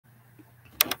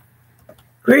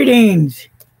Greetings.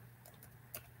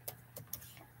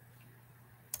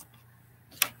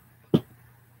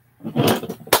 Well,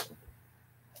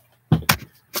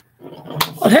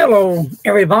 hello,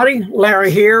 everybody.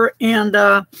 Larry here, and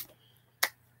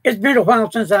it's been a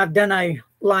while since I've done a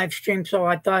live stream, so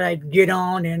I thought I'd get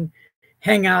on and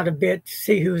hang out a bit,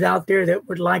 see who's out there that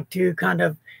would like to kind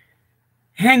of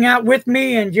hang out with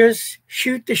me and just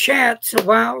shoot the chats a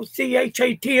while,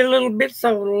 C-H-A-T a little bit.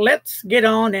 So let's get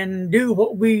on and do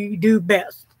what we do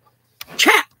best.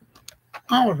 Chat.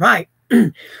 All right.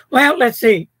 Well, let's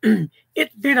see.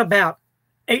 It's been about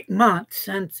 8 months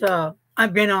since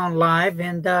I've been on live,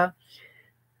 and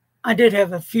I did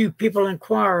have a few people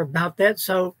inquire about that.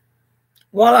 So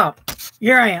voila,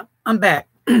 here I am. I'm back.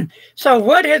 So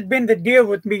what has been the deal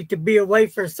with me to be away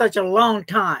for such a long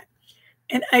time?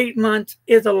 And 8 months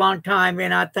is a long time,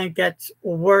 and I think that's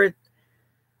worth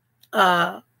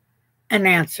an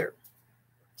answer.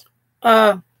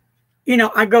 You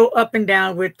know, I go up and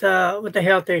down with the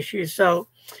health issues, so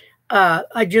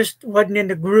I just wasn't in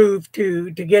the groove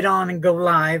to get on and go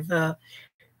live.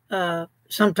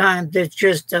 Sometimes it's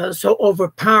just so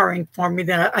overpowering for me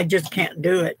that I just can't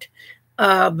do it.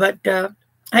 But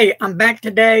hey, I'm back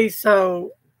today,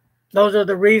 so those are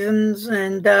the reasons,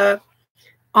 and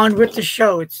on with the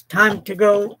show. It's time to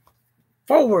go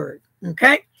forward,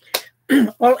 okay?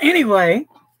 Well, anyway,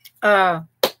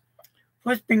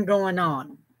 what's been going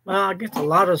on? Well, I guess a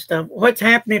lot of stuff. What's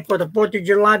happening for the 4th of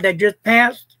July that just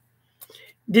passed?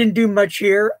 Didn't do much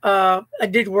here. I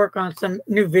did work on some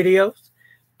new videos.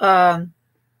 I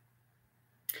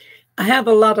have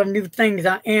a lot of new things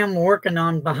I am working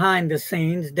on behind the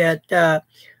scenes that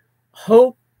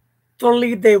hopefully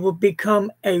they will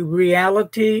become a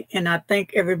reality, and I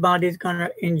think everybody's going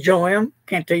to enjoy them.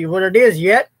 Can't tell you what it is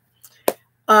yet.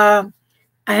 I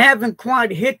haven't quite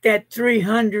hit that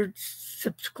 300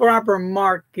 subscriber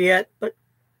mark yet, but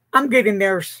I'm getting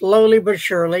there slowly but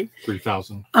surely.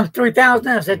 3,000. I'm 3,000.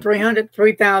 I said 300,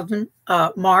 3,000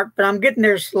 mark, but I'm getting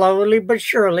there slowly but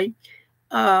surely.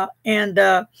 And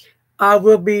I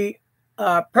will be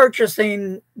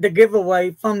purchasing the giveaway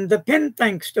from the Pen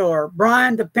Thing store,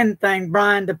 Brian the Pen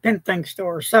Thing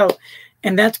store. So,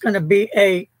 and that's going to be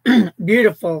a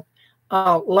beautiful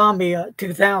Lamia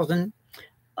 2000.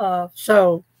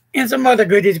 So, and some other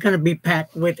goodies going to be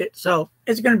packed with it. So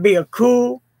it's going to be a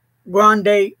cool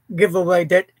grande giveaway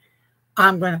that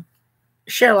I'm going to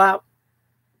shell out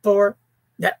for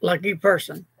that lucky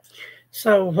person.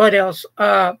 So what else?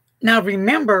 Now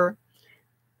remember,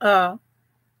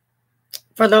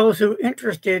 for those who are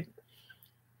interested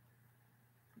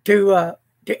to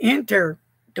enter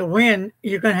to win,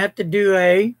 you're going to have to do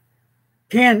a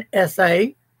pen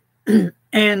essay,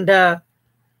 and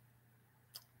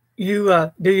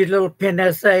you do your little pen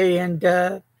essay, and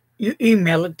you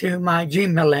email it to my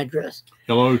Gmail address.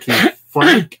 Hello to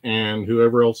Frank and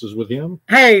whoever else is with him.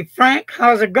 Hey, Frank,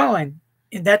 how's it going?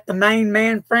 Is that the main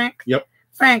man, Frank? Yep.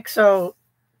 Frank, so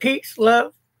peace,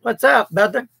 love. What's up,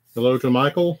 brother? Hello to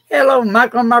Michael. Hello,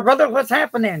 Michael, my brother. What's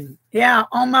happening? Yeah,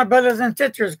 all my brothers and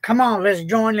sisters, come on, let's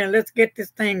join and let's get this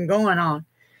thing going on.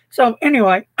 So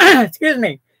anyway, excuse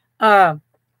me,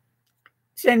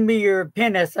 send me your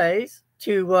pen essays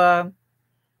to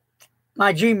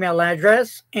my Gmail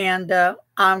address, and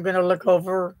I'm going to look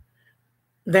over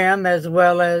them, as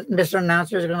well as Mr.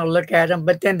 Announcer is going to look at them,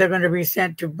 but then they're going to be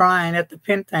sent to Brian at the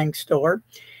Pen Thing store,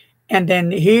 and then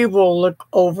he will look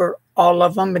over all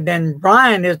of them, and then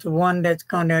Brian is the one that's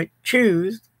going to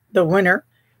choose the winner.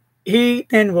 He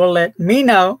then will let me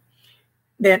know.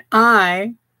 Then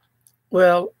I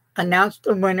will announce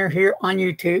the winner here on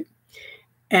YouTube,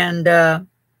 and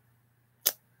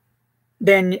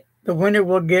then the winner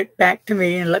will get back to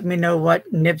me and let me know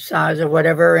what nib size or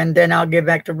whatever, and then I'll give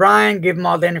back to Brian, give him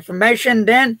all that information,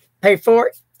 then pay for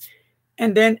it,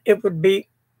 and then it would be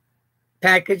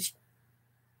packaged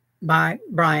by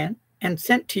Brian and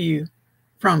sent to you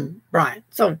from Brian.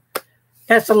 So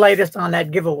that's the latest on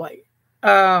that giveaway.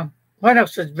 What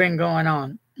else has been going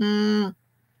on? New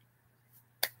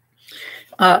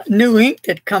ink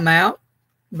that come out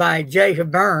by Jay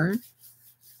Heburn.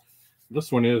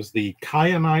 This one is the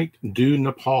Kyanite du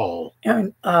Nepal,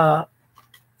 and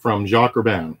from Jacques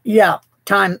Urbain. Yeah,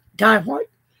 time what?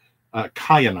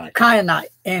 Kyanite.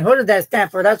 Kyanite. And what does that stand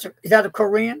for? Is that a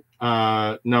Korean?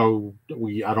 No,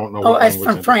 I don't know. Oh, that's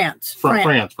from France. From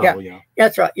France, probably. Yeah,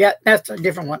 that's right. Yeah, that's a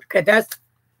different one. Okay, that's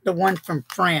the one from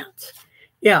France.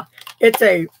 Yeah, it's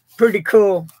a pretty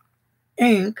cool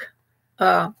ink.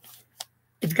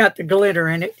 It's got the glitter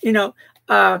in it. You know,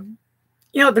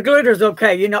 the glitter's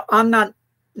okay. You know, I'm not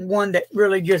one that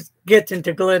really just gets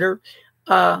into glitter.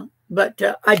 But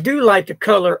I do like the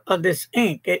color of this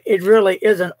ink. It really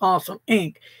is an awesome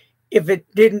ink. If it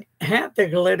didn't have the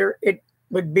glitter, it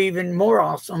would be even more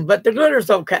awesome. But the glitter's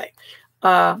okay.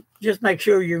 Just make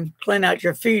sure you clean out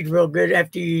your feed real good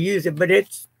after you use it. But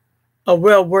it's a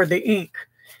well-worthy ink.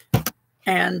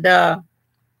 And I'll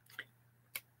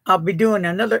be doing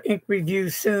another ink review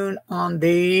soon on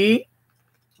the...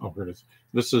 Oh, here it is.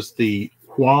 This is the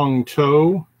Huang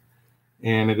To,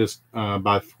 and it is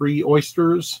by 3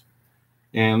 Oysters.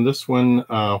 And this one,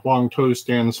 Huang To,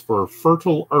 stands for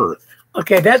Fertile Earth.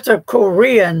 Okay, that's a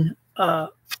Korean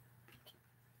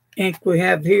ink we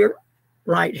have here,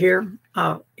 right here.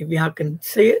 If y'all can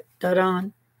see it, ta-da.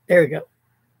 There we go.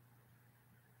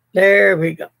 There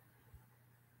we go.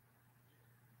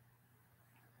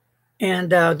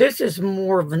 And this is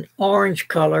more of an orange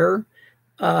color,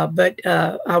 but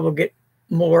I will get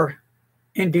more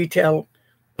in detail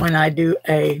when I do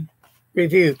a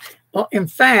review. Well, in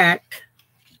fact,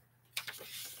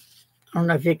 I don't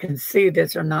know if you can see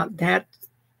this or not. That's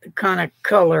the kind of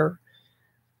color.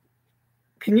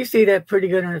 Can you see that pretty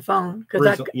good on the phone?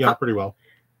 Yeah, pretty well.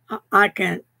 I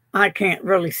can't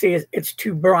really see it. It's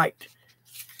too bright.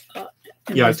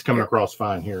 Yeah, it's coming across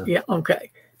fine here. Yeah,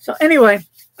 okay. So anyway,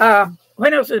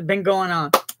 what else has been going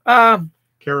on?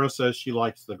 Kara says she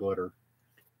likes the glitter.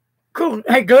 Cool.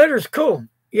 Hey, glitter's cool.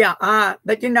 Yeah,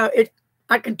 but you know,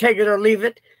 I can take it or leave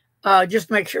it.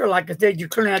 Just make sure, like I said, you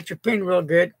clean out your pen real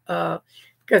good,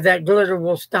 because that glitter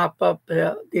will stop up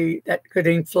that good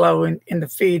ink flow in the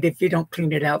feed if you don't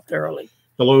clean it out thoroughly.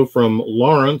 Hello from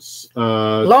Lawrence.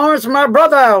 Lawrence, my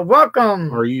brother,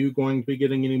 welcome. Are you going to be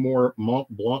getting any more Mont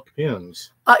Blanc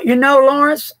pens? You know,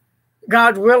 Lawrence,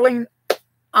 God willing,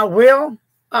 I will.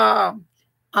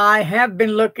 I have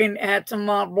been looking at some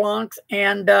Mont Blancs,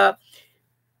 and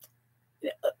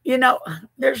you know,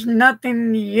 there's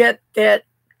nothing yet that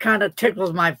kind of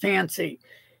tickles my fancy.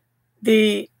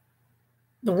 The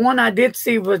one I did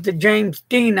see was the James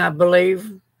Dean, I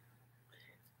believe.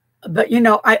 But, you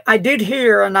know, I did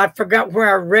hear, and I forgot where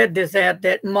I read this at,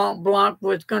 that Mont Blanc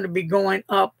was going to be going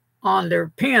up on their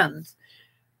pens.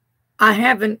 I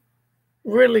haven't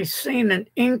really seen an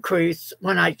increase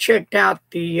when I checked out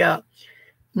the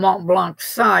Mont Blanc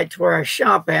sites where I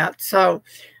shop at. So,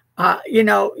 you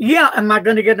know, yeah, am I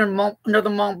going to get another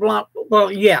Mont Blanc?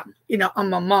 Well, yeah, you know,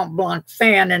 I'm a Mont Blanc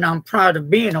fan, and I'm proud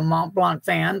of being a Mont Blanc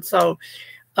fan. So,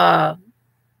 my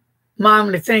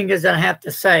only thing is that I have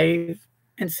to save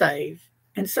and save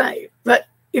and save. But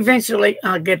eventually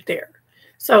I'll get there.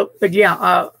 So, but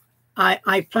yeah,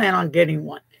 I plan on getting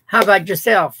one. How about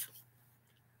yourself?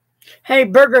 Hey,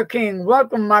 Burger King,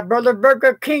 welcome, my brother.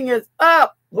 Burger King is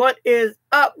up. What is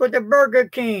up with the Burger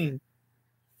King?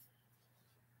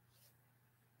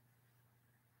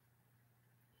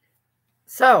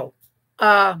 So,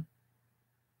 what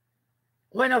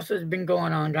else has been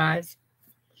going on, guys?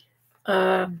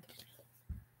 I'm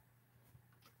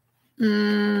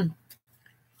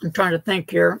trying to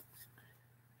think here.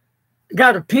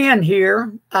 Got a pen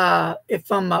here,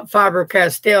 from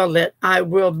Faber-Castell that I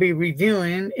will be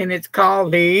reviewing, and it's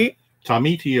called the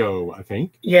Tomitio, I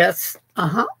think. Yes.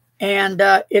 And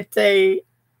it's a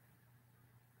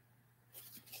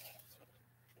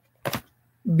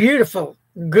beautiful,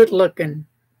 good-looking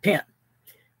pen.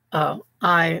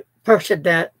 I purchased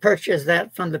that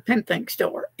from the Pen Think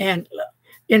store, and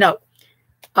you know,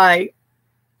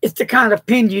 it's the kind of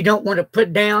pen you don't want to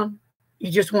put down.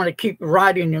 You just want to keep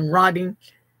writing and writing.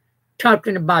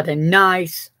 Talking about a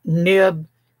nice nib.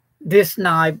 This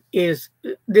nib is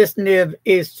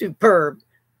superb.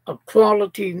 A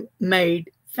quality made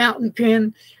fountain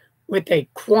pen with a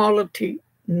quality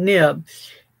nib.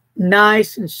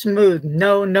 Nice and smooth.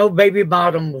 No baby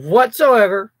bottom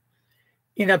whatsoever.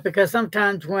 You know, because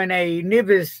sometimes when a nib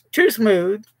is too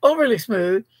smooth, overly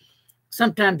smooth,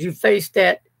 sometimes you face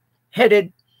that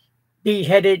hated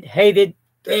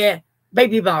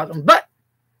baby bottom. But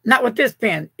not with this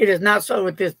pen. It is not so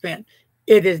with this pen.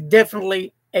 It is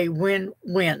definitely a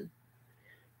win-win.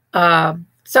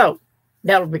 So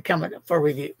that'll be coming up for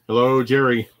review. Hello,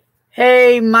 Jerry.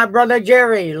 Hey, my brother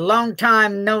Jerry. Long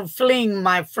time no fling,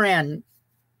 my friend.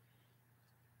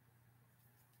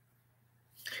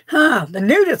 The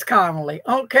nudist colony.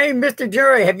 Okay, Mr.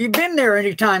 Jerry, have you been there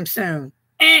anytime soon?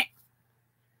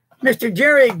 Mr.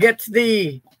 Jerry gets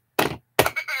the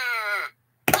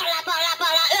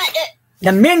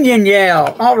minion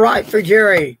yell. All right, for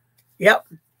Jerry. Yep.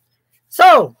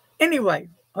 So, anyway,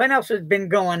 what else has been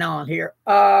going on here?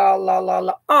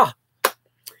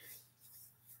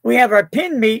 We have our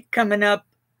pen meet coming up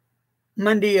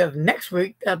Monday of next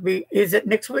week. Is it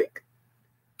next week?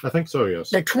 I think so,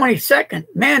 yes. The 22nd.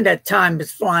 Man, that time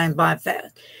is flying by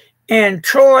fast. And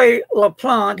Troy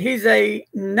LaPlante, he's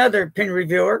another pen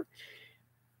reviewer.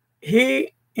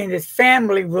 He and his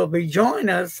family will be joining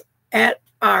us at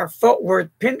our Fort Worth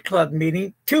Pen Club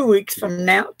meeting 2 weeks from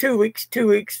now. 2 weeks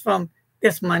from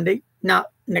this Monday,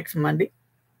 not next Monday.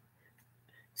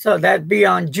 So that'd be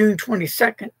on June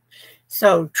 22nd.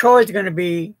 So Troy's going to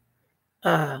be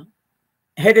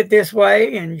headed this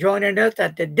way and joining us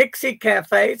at the Dixie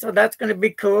Cafe. So that's going to be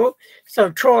cool. So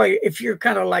Troy, if you're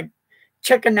kind of like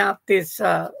checking out this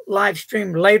live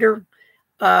stream later,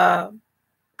 come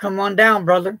on down,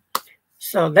 brother.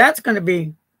 So that's going to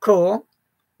be cool.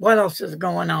 What else is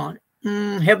going on?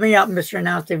 Help me out, Mr.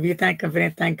 Announcer, if you think of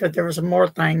anything, because there were some more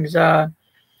things. Well,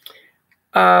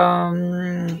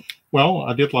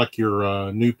 I did like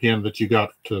your new pen that you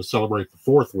got to celebrate the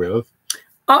 4th with.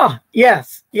 Oh,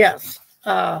 yes.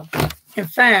 In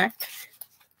fact,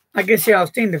 I guess y'all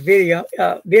seen the video.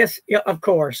 This, of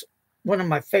course, one of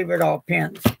my favorite all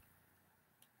pens.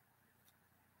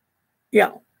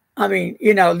 Yeah, I mean,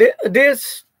 you know,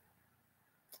 this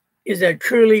is a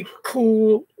truly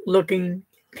cool looking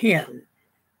pen,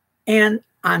 and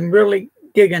I'm really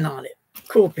digging on it.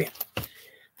 Cool pen.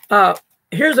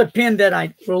 Here's a pen that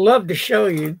I would love to show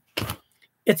you.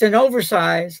 It's an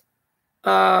oversized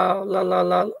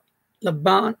Laban.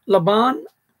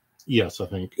 Yes, I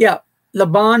think. Yeah,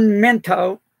 Laban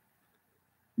Mento.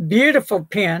 Beautiful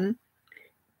pen,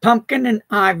 pumpkin and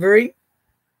ivory,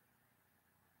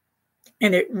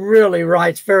 and it really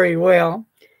writes very well.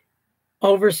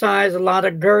 Oversized, a lot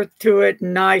of girth to it.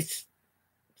 Nice,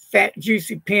 fat,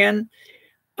 juicy pen.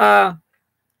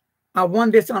 I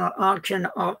won this on an auction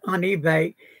on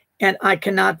eBay, and I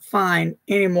cannot find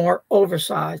any more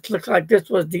oversized. Looks like this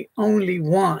was the only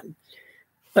one.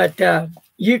 But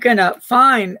you can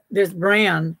find this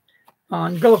brand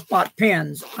on GoSpot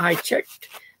Pens. I checked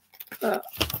the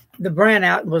brand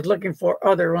out and was looking for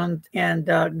other ones, and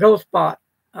GoSpot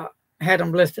had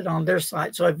them listed on their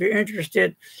site. So if you're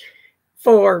interested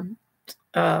for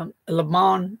Le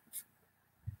Bon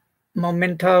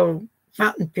Momento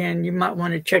fountain pen, you might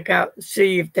want to check out and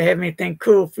see if they have anything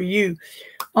cool for you.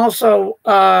 Also,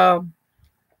 want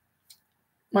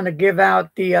to give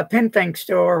out the Pen Thing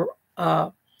store.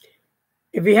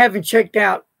 If you haven't checked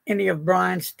out any of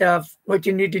Brian's stuff, what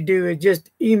you need to do is just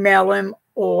email him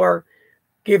or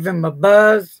give him a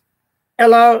buzz.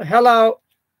 Hello.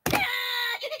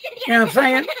 You know what I'm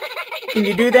saying? Can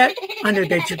you do that? I knew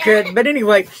that you could. But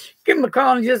anyway, give him a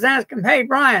call and just ask him, hey,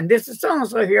 Brian, this is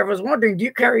so-and-so here. I was wondering, do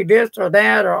you carry this or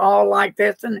that or all like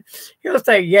this? And he'll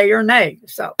say yay or nay.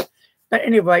 So, but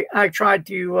anyway, I tried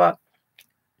to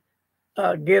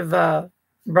give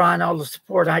Brian all the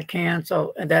support I can.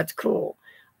 So, and that's cool.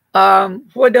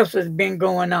 What else has been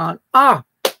going on? A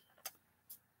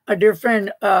dear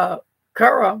friend,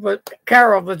 Cara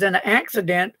was in an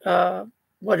accident, about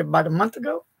a month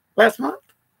ago? Last month?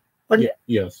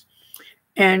 Yes.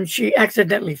 And she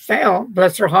accidentally fell,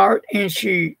 bless her heart, and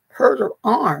she hurt her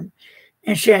arm,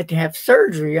 and she had to have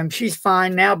surgery. I mean, she's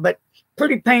fine now, but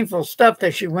pretty painful stuff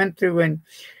that she went through, and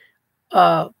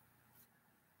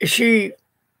she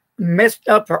messed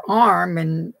up her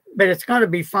arm, but it's going to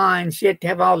be fine. She had to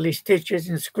have all these stitches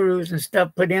and screws and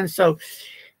stuff put in, so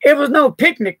it was no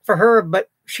picnic for her, but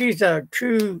she's a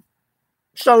true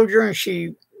soldier, and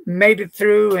she made it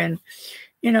through. And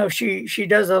you know, she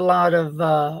does a lot of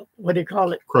what do you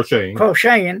call it?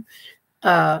 Crocheting,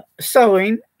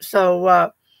 sewing.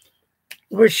 So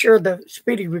we're sure the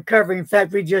speedy recovery. In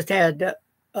fact, we just had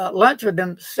lunch with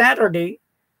them Saturday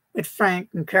with Frank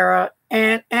and Kara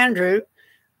and Andrew.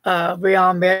 We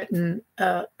all met and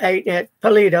ate at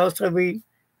Polito, so we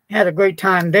had a great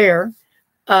time there.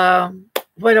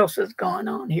 What else is going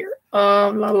on here?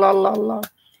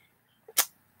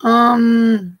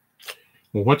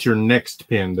 Well, what's your next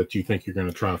pen that you think you're going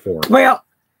to try for? Well,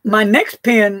 my next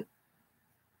pen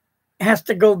has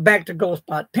to go back to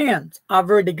GoSpot Pens. I've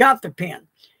already got the pen.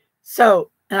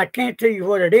 So, and I can't tell you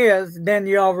what it is, then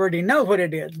you already know what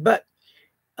it is. But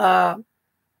I've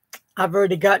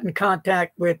already got in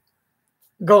contact with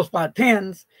GoSpot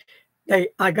Pens.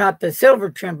 I got the silver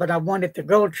trim, but I wanted the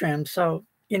gold trim. So,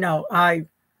 you know, I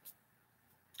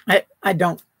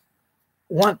don't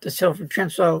want the silver trim.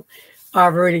 So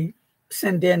I've already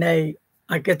send in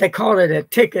I guess they call it a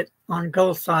ticket on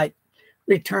Gold site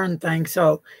return thing.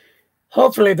 So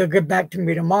hopefully they'll get back to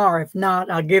me tomorrow. If not,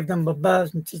 I'll give them a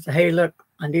buzz and say, hey, look,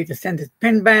 I need to send this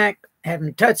pen back.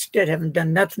 Haven't touched it, haven't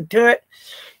done nothing to it.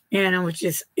 And I was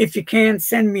just, if you can,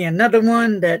 send me another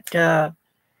one that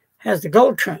has the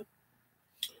gold trim.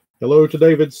 Hello to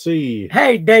David C.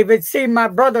 Hey, David C., my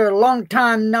brother, long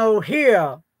time no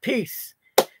hear. Peace.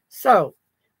 So,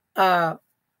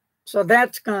 So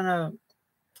that'll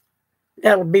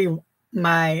be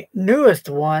my newest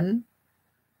one.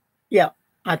 Yeah,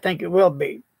 I think it will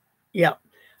be. Yeah.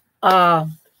 What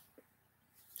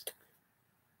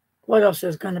else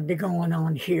is going to be going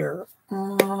on here?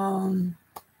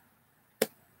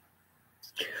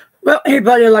 Well,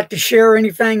 anybody like to share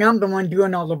anything? I'm the one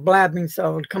doing all the blabbing,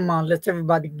 so come on, let's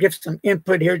everybody give some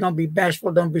input here. Don't be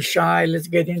bashful, don't be shy. Let's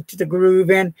get into the groove.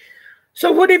 And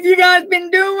so what have you guys been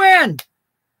doing?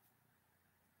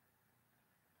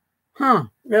 Huh,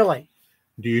 really?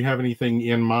 Do you have anything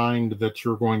in mind that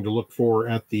you're going to look for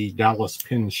at the Dallas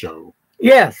Pen Show?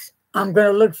 Yes, I'm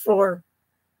going to look for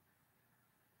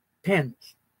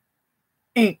pens,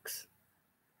 inks,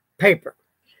 paper.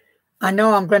 I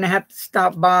know I'm going to have to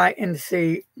stop by and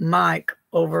see Mike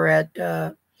over at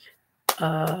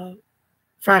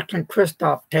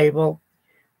franklin-christoph table.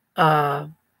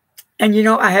 And, you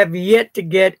know, I have yet to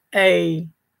get a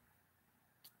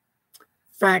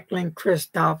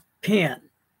franklin-christoph pen.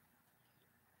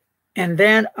 And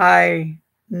then I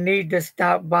need to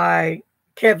stop by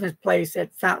Kevin's place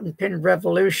at Fountain Pen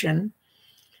Revolution.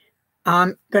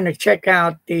 I'm going to check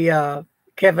out the,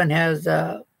 Kevin has,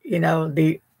 you know,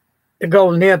 the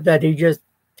gold nib that he just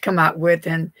come out with,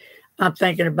 and I'm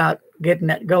thinking about getting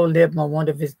that gold nib on one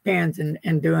of his pens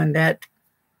and doing that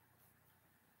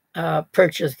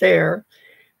purchase there.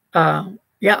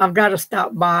 Yeah, I've got to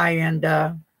stop by and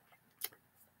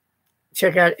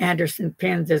check out Anderson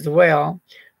Pens as well,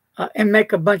 and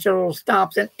make a bunch of little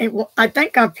stops. And I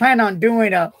think I plan on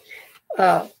doing a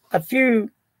few,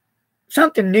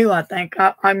 something new. I think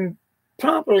I'm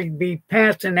probably be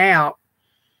passing out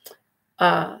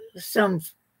some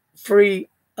free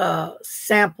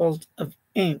samples of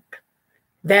ink.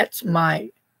 That's my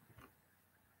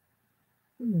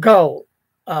goal.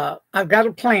 I've got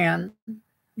a plan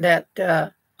that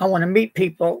I want to meet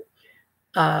people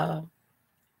and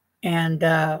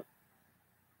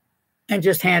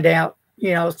just hand out,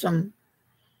 you know, some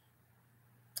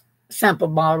sample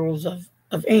bottles of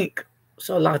ink.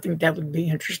 So I think that would be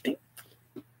interesting.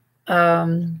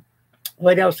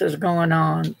 What else is going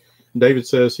on? David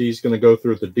says he's going to go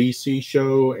through the DC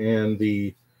show and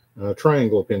the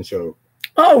Triangle Pen Show.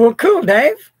 Oh, well, cool,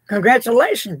 Dave.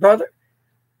 Congratulations, brother.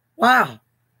 Wow.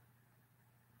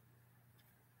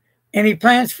 Any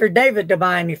plans for David to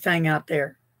buy anything out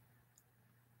there?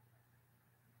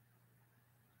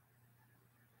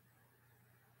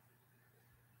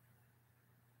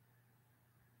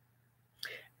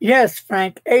 Yes,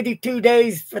 Frank. 82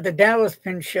 days for the Dallas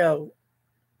Pen Show.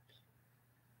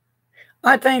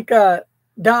 I think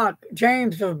Doc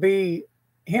James will be,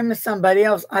 him and somebody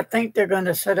else, I think they're going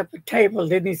to set up a table,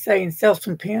 didn't he say, and sell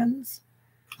some pens?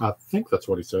 I think that's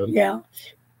what he said. Yeah.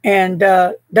 And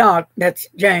Doc, that's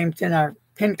James in our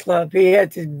pen club, he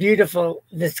has this beautiful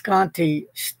Visconti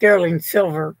sterling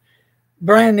silver,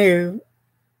 brand new,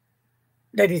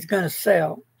 that he's going to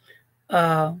sell.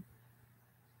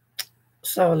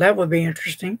 So that would be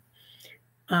interesting.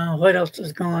 What else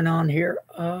is going on here?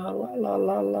 I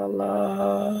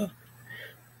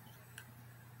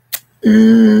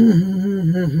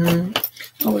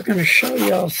was going to show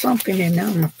y'all something, and now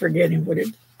I'm forgetting what it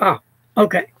is.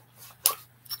 Okay.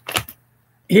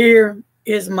 Here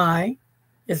is my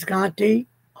Visconti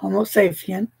Homo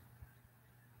sapien.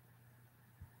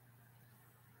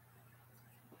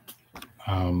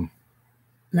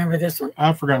 Remember this one?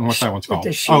 I've forgotten what that one's called.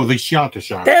 Oh, the shot to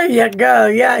shot. There you go.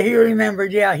 Yeah, he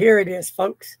remembered. Yeah, here it is,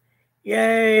 folks.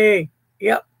 Yay.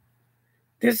 Yep.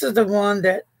 This is the one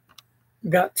that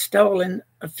got stolen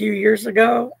a few years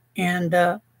ago, and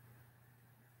I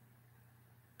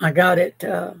got it,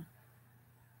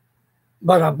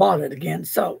 but I bought it again.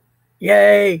 So,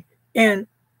 yay. And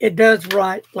it does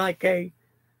write like a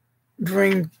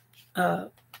dream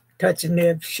touch and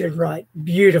nib should write.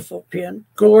 Beautiful pen.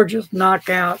 Gorgeous.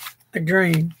 Knockout. A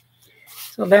dream.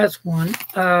 So that's one.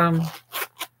 Well,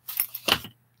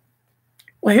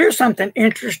 here's something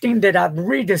interesting that I've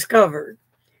rediscovered.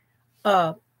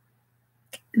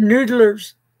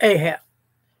 Noodler's Ahab.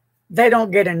 They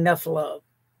don't get enough love.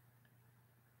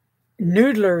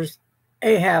 Noodler's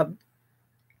Ahab.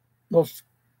 Well,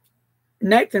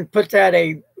 Nathan puts out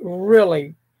a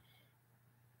really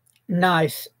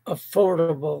nice,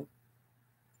 affordable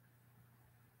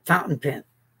fountain pen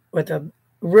with a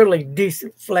really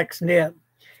decent flex nib.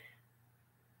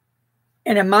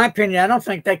 And in my opinion, I don't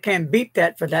think they can beat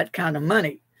that for that kind of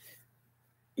money.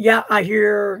 Yeah, I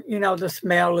hear, you know, the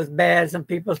smell is bad. Some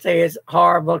people say it's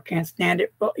horrible, can't stand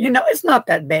it. But, you know, it's not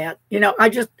that bad. You know,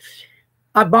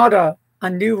 I bought a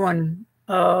new one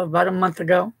about a month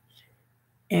ago.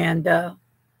 And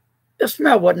the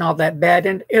smell wasn't all that bad,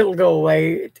 and it'll go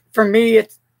away. For me,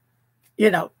 it's,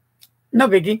 no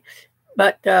biggie.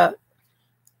 But,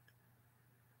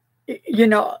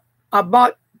 I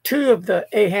bought 2 of the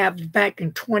Ahabs back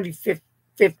in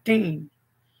 2015,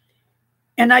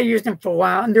 and I used them for a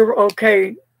while, and they were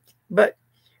okay. But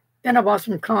then I bought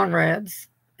some Conrads,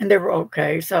 and they were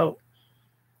okay. So,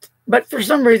 but for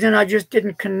some reason, I just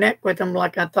didn't connect with them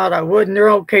like I thought I would, and they're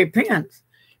okay pens.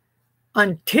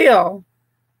 Until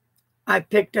I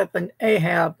picked up an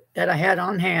Ahab that I had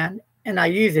on hand, and I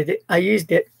used it,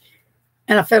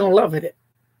 and I fell in love with it.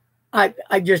 I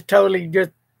just totally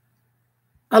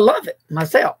I love it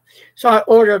myself. So I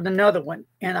ordered another one,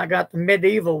 and I got the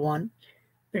medieval one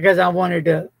because I wanted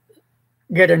to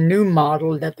get a new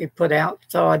model that they put out.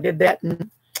 So I did that, and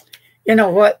you know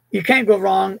what? You can't go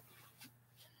wrong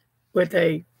with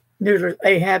a Noodler's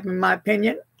Ahab, in my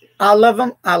opinion. I love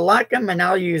them, I like them, and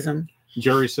I'll use them.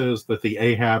 Jerry says that the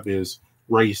Ahab is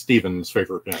Ray Stevens'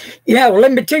 favorite pen. Yeah, well,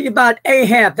 let me tell you about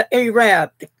Ahab, the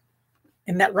Arab.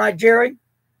 Isn't that right, Jerry?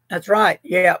 That's right.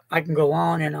 Yeah, I can go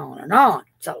on and on and on.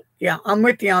 So, yeah, I'm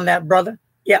with you on that, brother.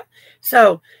 Yeah.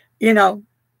 So,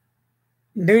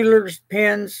 Noodler's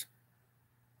pens,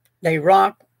 they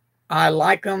rock. I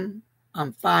like them.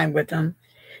 I'm fine with them.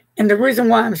 And the reason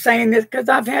why I'm saying this, because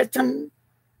I've had some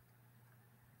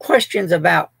questions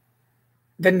about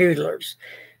the Noodlers.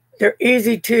 They're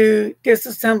easy to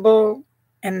disassemble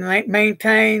and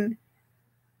maintain,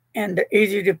 and they're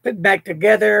easy to put back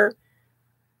together.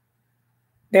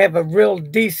 They have a real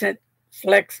decent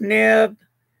flex nib.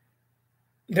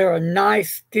 They're a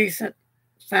nice, decent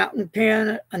fountain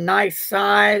pen, a nice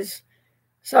size.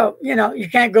 So, you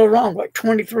can't go wrong with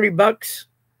 $23.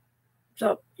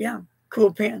 So, yeah,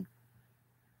 cool pen.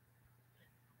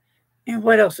 And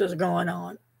what else is going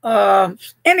on?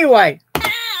 Anyway.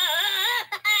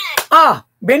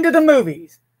 Been to the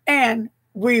movies. And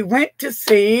we went to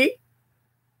see...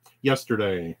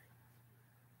 Yesterday.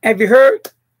 Have you heard?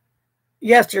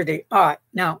 Yesterday. All right.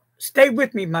 Now, stay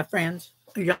with me, my friends.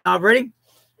 Are y'all ready?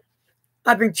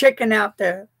 I've been checking out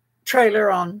the trailer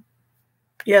on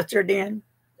yesterday, and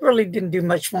really didn't do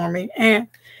much for me. And,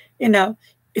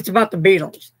 it's about the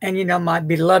Beatles. And, my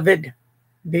beloved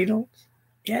Beatles.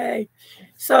 Yay.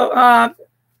 So,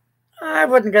 I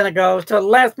wasn't going to go. So,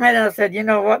 last minute, I said, you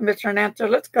know what, Mr. Announcer,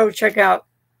 let's go check out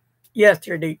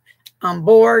Yesterday. I'm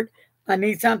bored. I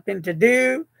need something to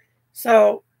do.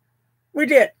 So, we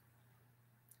did.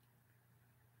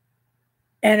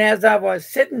 And as I was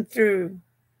sitting through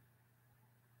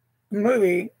the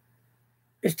movie,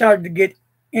 it started to get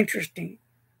interesting.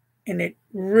 And it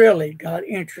really got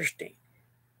interesting.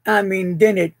 I mean,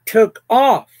 then it took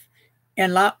off.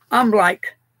 And I'm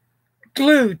like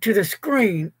glued to the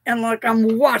screen. And like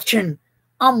I'm watching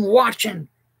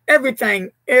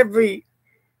everything, every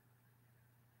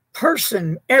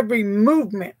person, every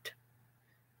movement.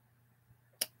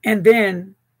 And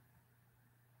then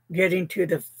getting to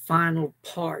the final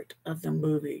part of the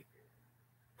movie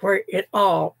where it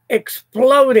all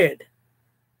exploded.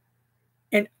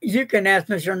 And you can ask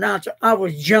Mr. Announcer, I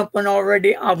was jumping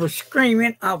already. I was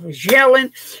screaming. I was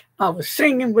yelling. I was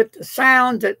singing with the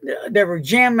sounds that they were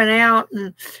jamming out.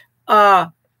 And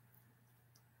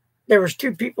there was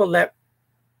 2 people that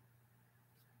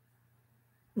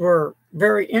were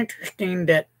very interesting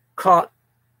that caught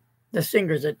the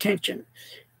singer's attention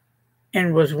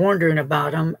and was wondering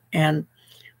about him. And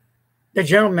the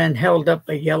gentleman held up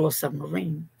a yellow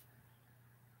submarine.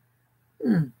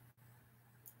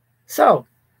 So,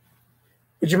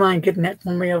 would you mind getting that for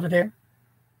me over there?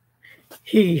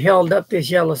 He held up this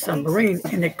yellow submarine,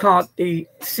 and it caught the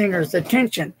singer's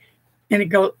attention. And it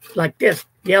goes like this,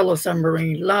 yellow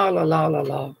submarine, la, la, la, la,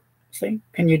 la. See?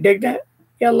 Can you dig that?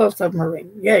 Yellow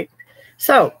submarine, yay.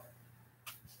 So,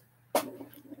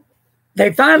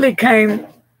 they finally came,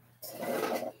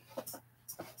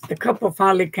 the couple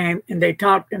finally came, and they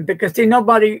talked, and because, see,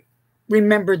 nobody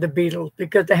remembered the Beatles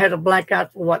because they had a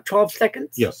blackout for, 12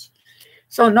 seconds? Yes.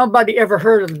 So nobody ever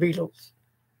heard of the Beatles.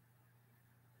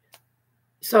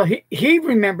 So he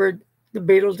remembered the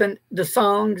Beatles and the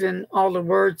songs and all the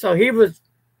words. So he was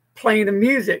playing the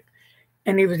music,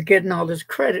 and he was getting all this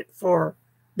credit for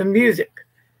the music.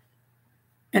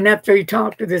 And after he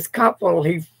talked to this couple,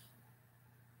 he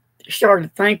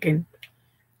started thinking,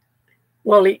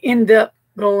 well, he ended up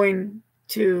going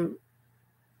to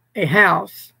a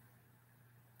house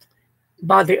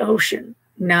by the ocean.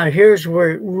 Now, here's where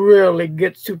it really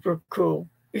gets super cool.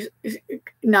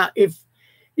 Now, if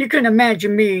you can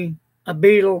imagine me, a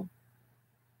Beatle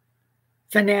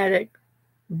fanatic,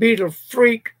 Beatle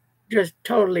freak, just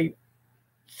totally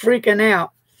freaking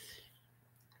out.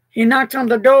 He knocks on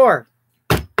the door.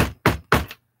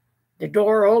 The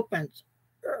door opens.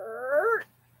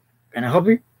 Can I help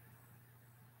you?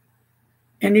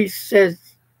 And he says,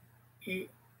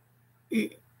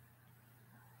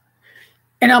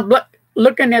 and I'm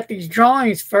looking at these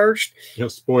drawings first. Yeah,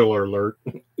 spoiler alert.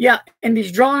 Yeah, and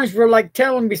these drawings were like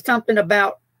telling me something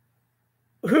about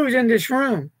who's in this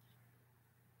room.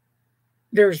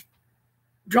 There's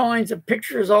drawings of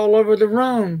pictures all over the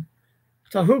room.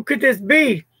 So who could this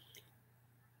be?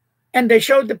 And they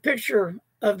showed the picture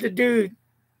of the dude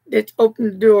that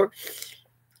opened the door.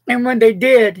 And when they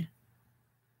did,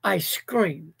 I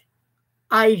screamed.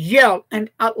 I yelled,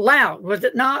 and out loud, was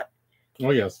it not?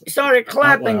 Oh, yes. Started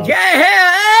clapping. Yeah,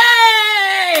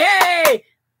 hey!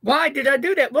 Why did I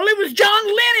do that? Well, it was John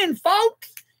Lennon,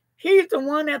 folks. He's the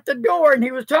one at the door, and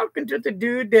he was talking to the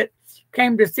dude that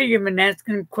came to see him and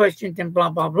asking him questions and blah,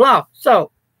 blah, blah.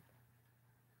 So,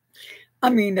 I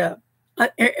mean,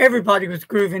 everybody was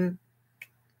grooving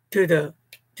to the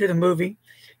movie.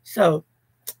 So,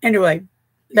 anyway,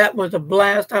 that was a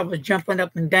blast. I was jumping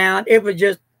up and down. It was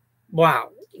just, wow,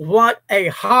 what a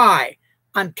high.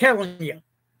 I'm telling you.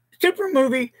 Super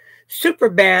movie, super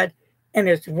bad, and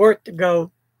it's worth to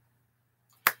go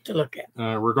to look at.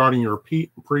 Regarding your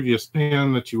previous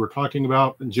pen that you were talking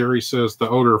about, Jerry says the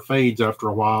odor fades after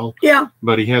a while. Yeah.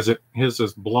 But his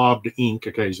is blobbed ink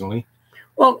occasionally.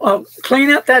 Well,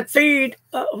 clean up that feed,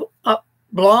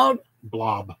 blob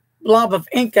of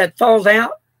ink that falls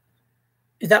out.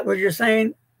 Is that what you're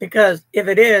saying? Because if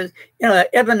it is, that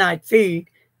ebonite feed,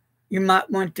 you might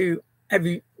want to, have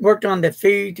you worked on the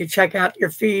feed to check out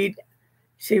your feed?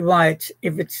 See why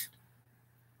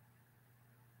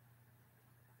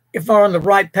if we're on the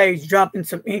right page, dropping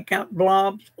some ink out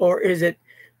blobs, or is it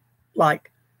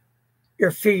like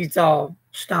your feed's all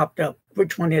stopped up?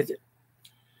 Which one is it?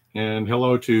 And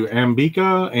hello to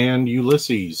Ambika and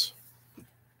Ulysses.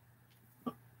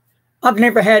 I've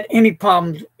never had any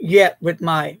problems yet with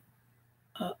my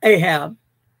Ahab.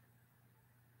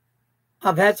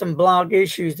 I've had some blog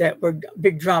issues that were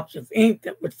big drops of ink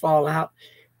that would fall out,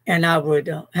 and I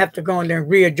would have to go in there and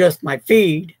readjust my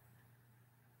feed.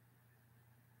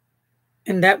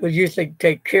 And that would usually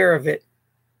take care of it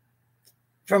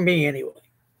for me anyway.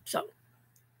 So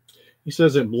he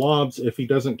says it blobs if he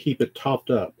doesn't keep it topped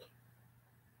up.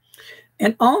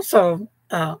 And also,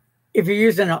 if you're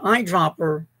using an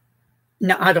eyedropper,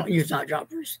 no, I don't use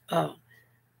eyedroppers.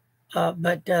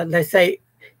 But they say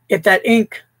if that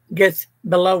ink gets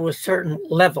below a certain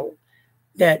level,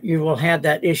 that you will have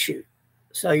that issue.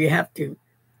 So you have to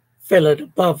fill it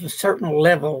above a certain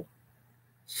level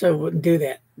so it wouldn't do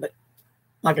that. But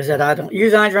like I said, I don't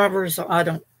use eyedroppers, so I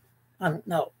don't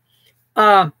know.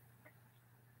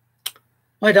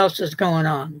 What else is going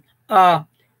on? I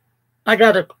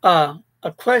got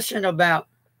a question about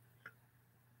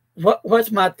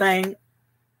what's my thing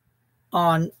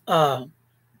on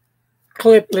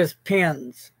clipless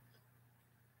pens.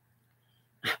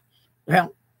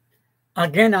 Well,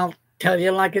 again, I'll tell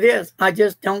you like it is. I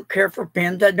just don't care for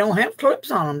pens that don't have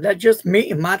clips on them. That's just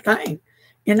me and my thing,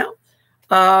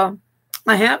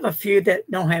 I have a few that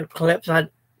don't have clips. I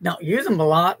don't use them a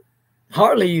lot,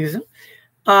 hardly use them.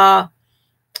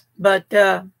 But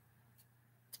I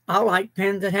like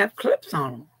pens that have clips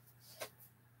on them.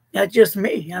 That's just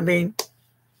me. I mean,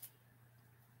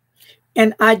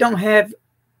 and I don't have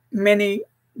many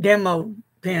demo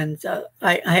pens.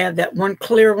 I have that one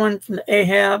clear one from the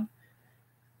Ahab,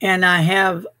 and I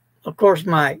have, of course,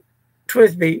 my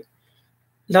Twisby.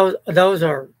 Those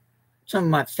are some of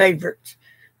my favorites,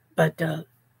 but I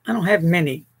don't have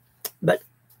many. But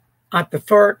I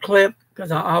prefer a clip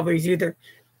because I always either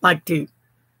like to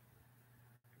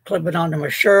clip it onto my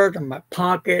shirt or my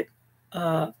pocket.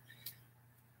 So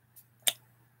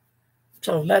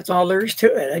that's all there is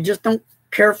to it. I just don't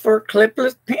care for a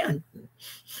clipless pen.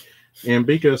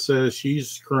 Ambika says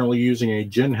she's currently using a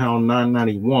Jinhao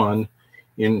 991,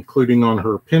 including on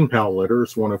her pen pal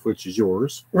letters, one of which is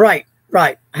yours. Right.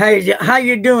 Hey, how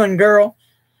you doing, girl?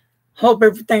 Hope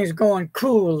everything's going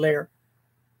cool there.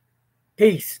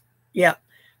 Peace. Yeah.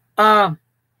 I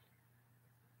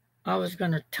was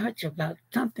going to touch about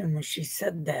something when she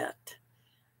said that.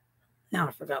 Now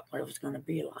I forgot what it was going to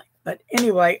be like. But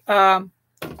anyway, on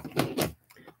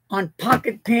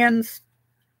pocket pens,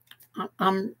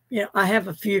 I have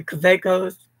a few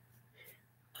Kavekos.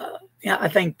 I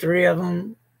think 3 of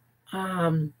them.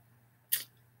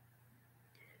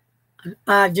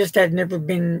 I just had never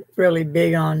been really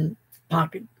big on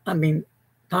pocket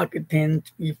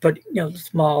pens. You put, the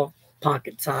small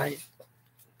pocket size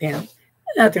pen.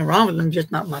 Nothing wrong with them, just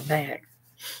not my bag.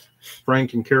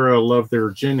 Frank and Kara love their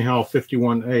Jinhao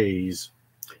 51As.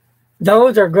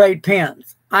 Those are great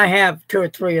pens. I have 2 or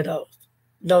 3 of those.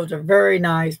 Those are very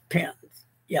nice pens.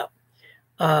 Yep.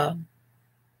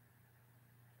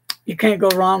 You can't go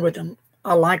wrong with them.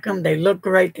 I like them. They look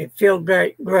great. They feel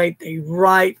great. They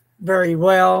write very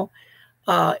well.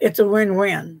 It's a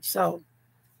win-win. So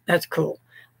that's cool.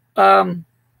 What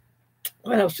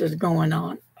else is going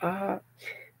on? I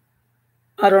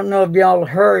don't know if y'all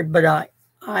heard, but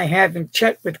I haven't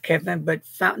checked with Kevin, but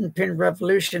Fountain Pen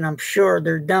Revolution, I'm sure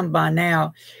they're done by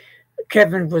now.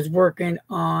 Kevin was working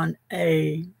on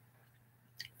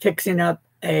fixing up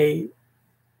a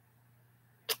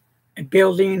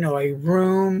building or a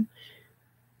room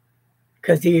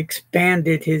because he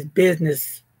expanded his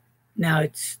business. Now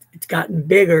it's gotten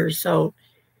bigger, so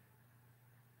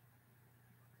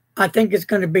I think it's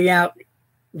going to be out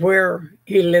where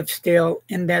he lives still,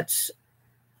 and is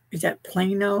that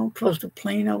Plano, close to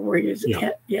Plano, where he is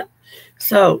at? Yeah.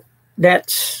 So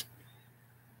that's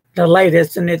the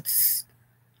latest, and it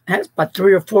has about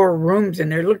 3 or 4 rooms in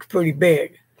there. It looks pretty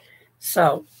big.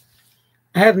 So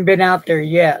I haven't been out there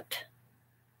yet.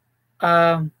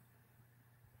 Retro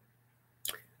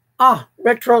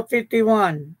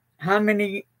 51. How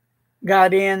many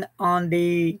got in on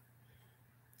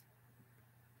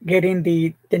getting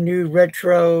the new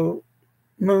retro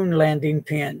moon landing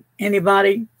pen?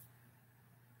 Anybody?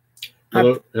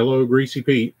 Hello, Greasy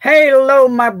Pete. Hey, hello,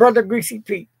 my brother Greasy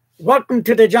Pete. Welcome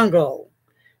to the jungle.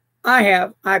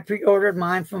 I pre-ordered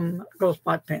mine from Ghost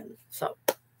Spot Pens. So,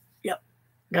 yep,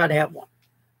 gotta have one.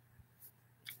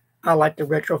 I like the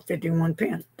Retro 51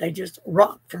 pen. They just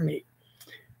rock for me.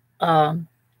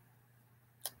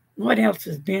 What else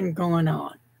has been going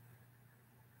on?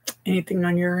 Anything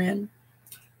on your end?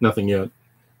 Nothing yet.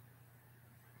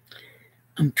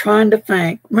 I'm trying to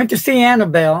think. Went to see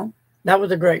Annabelle. That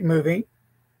was a great movie.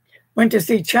 Went to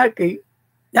see Chucky.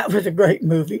 That was a great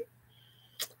movie.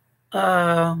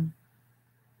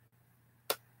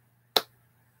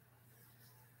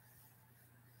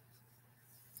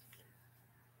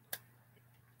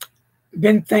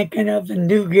 Been thinking of a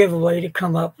new giveaway to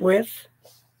come up with.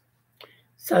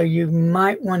 So you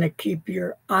might want to keep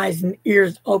your eyes and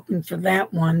ears open for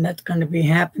that one. That's going to be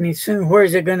happening soon. Where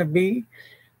is it going to be?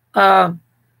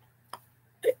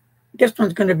 This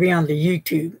one's going to be on the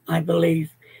YouTube, I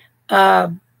believe.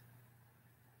 And,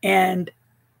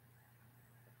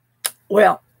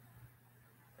 well,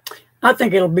 I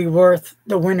think it'll be worth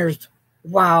the winner's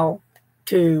while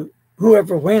to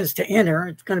whoever wins to enter.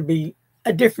 It's going to be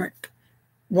a different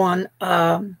one.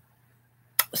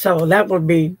 So that would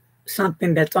be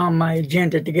something that's on my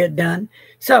agenda to get done.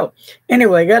 So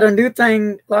anyway, got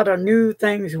a lot of new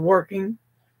things working.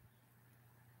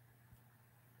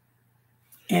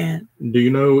 And do you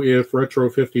know if Retro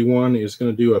 51 is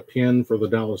going to do a pen for the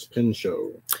Dallas Pen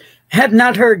Show? Have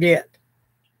not heard yet.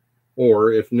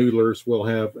 Or if Noodlers will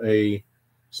have a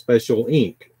special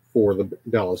ink for the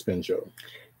Dallas Pen Show?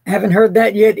 Haven't heard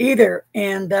that yet either.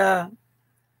 And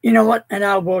you know what? And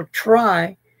I will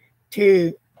try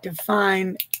to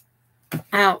find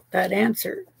out that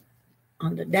answer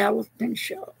on the Dallas Pen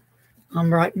Show.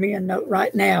 I'm writing me a note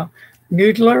right now.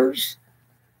 Noodlers,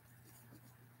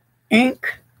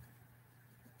 ink,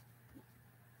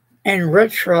 and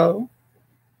Retro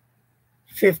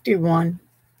 51,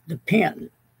 the pen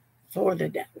for the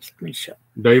Dallas Pen Show.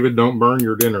 David, don't burn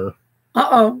your dinner.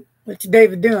 Uh-oh. What's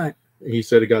David doing? He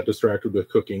said he got distracted with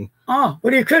cooking. Oh,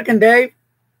 what are you cooking, Dave?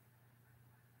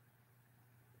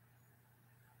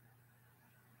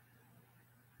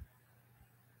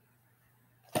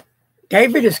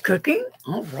 David is cooking?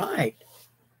 All right.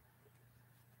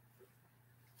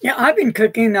 Yeah, I've been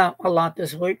cooking a lot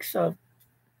this week, so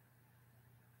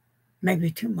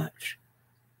maybe too much.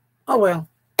 Oh, well,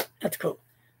 that's cool.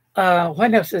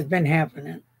 What else has been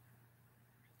happening?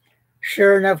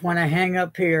 Sure enough, when I hang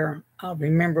up here, I'll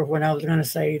remember what I was going to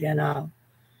say, then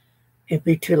it'd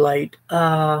be too late.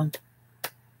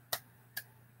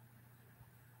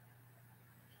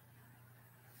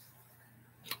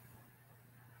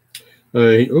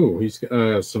 He's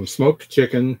some smoked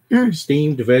chicken,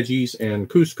 steamed veggies, and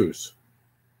couscous.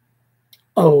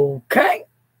 Okay.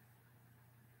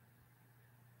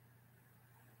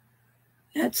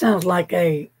 That sounds like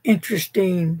a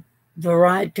interesting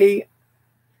variety.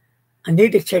 I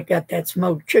need to check out that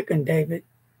smoked chicken, David.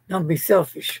 Don't be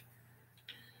selfish.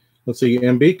 Let's see.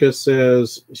 Ambika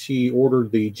says she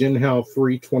ordered the Jinhao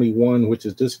 321, which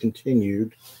is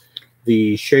discontinued.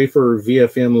 The Schaefer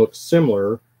VFM looks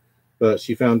similar, but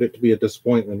she found it to be a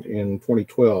disappointment in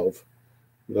 2012,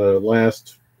 the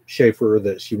last Schaefer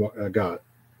that she got.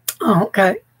 Oh,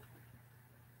 okay.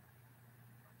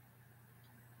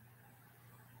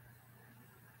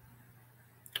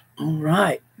 All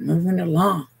right, moving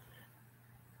along.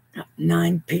 Got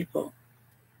 9 people.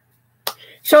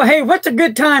 So, hey, what's a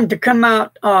good time to come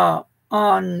out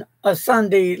on a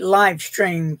Sunday live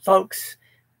stream, folks?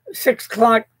 6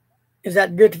 o'clock, is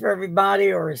that good for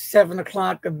everybody, or is 7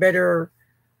 o'clock a better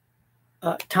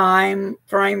time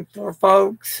frame for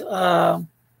folks? I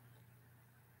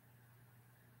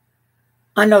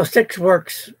know 6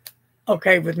 works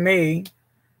okay with me.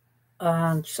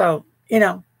 So, you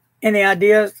know, any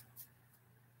ideas?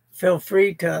 Feel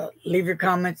free to leave your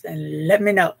comments and let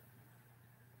me know.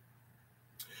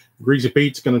 Greasy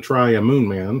Pete's going to try a Moon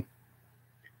Man.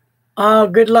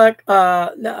 Good luck.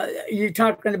 You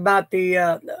talking about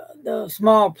the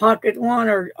small pocket one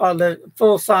or the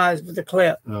full size with the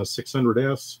clip?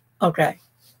 600S. Okay.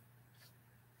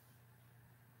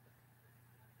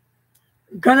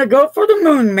 Gonna go for the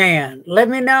Moon Man. Let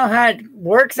me know how it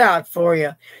works out for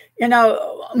you. You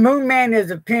know, Moon Man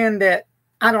is a pen that,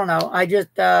 I don't know, I just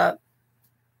haven't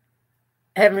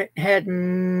had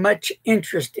much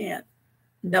interest in.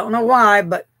 Don't know why,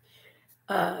 but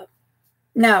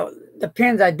now the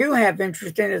pens I do have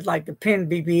interest in is like the Pen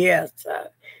BBS.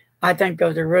 I think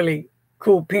those are really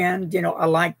cool pens. You know, I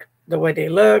like the way they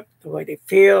look, the way they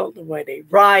feel, the way they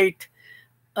write.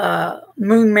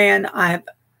 Moon Man, I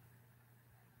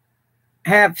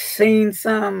have seen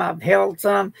some, I've held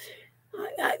some.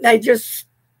 I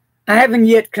haven't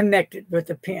yet connected with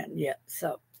the pen yet.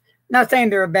 So, not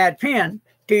saying they're a bad pen.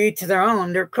 To each their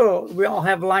own. They're cool. We all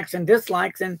have likes and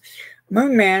dislikes. And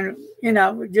Moon Man, you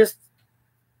know, just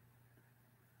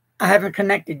I haven't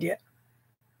connected yet.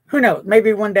 Who knows?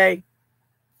 Maybe one day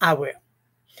I will.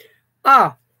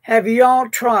 Have you all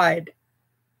tried?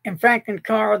 And Frank and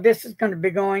Carl, this is going to be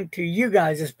going to you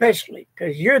guys especially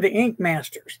because you're the ink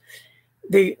masters.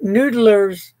 The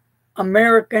Noodler's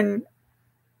American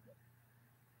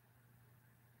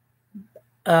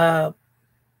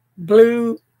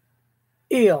Blue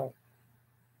Eel.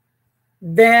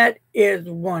 That is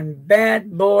one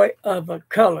bad boy of a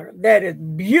color. That is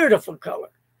beautiful color.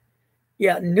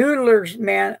 Yeah, Noodler's,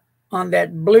 man, on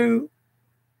that Blue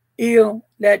Eel,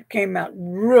 that came out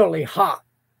really hot.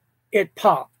 It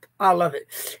popped. I love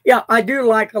it. Yeah, I do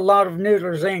like a lot of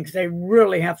Noodler's inks. They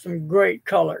really have some great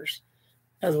colors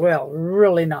as well.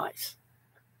 Really nice.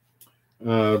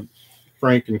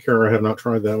 Frank and Kara have not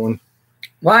tried that one.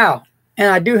 Wow. And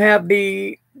I do have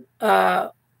the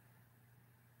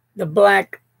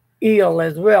black eel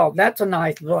as well. That's a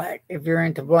nice black if you're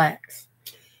into blacks.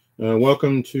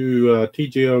 Welcome to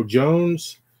TJO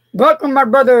Jones. Welcome, my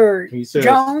brother. He says,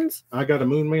 Jones. I got a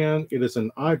Moon Man. It is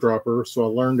an eyedropper, so I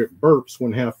learned it burps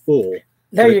when half full.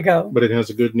 There you go. But it has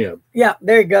a good nib. Yeah,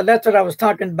 there you go. That's what I was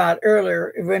talking about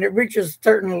earlier. When it reaches a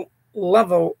certain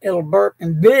level, it'll burp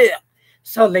and bleh.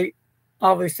 So they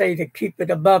always say to keep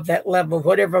it above that level,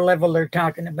 whatever level they're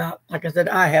talking about. Like I said,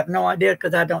 I have no idea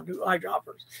because I don't do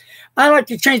eyedroppers. I like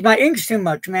to change my inks too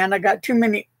much, man. I got too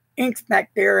many inks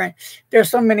back there, and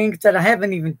there's so many inks that I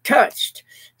haven't even touched.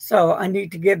 So I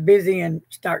need to get busy and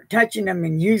start touching them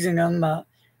and using them.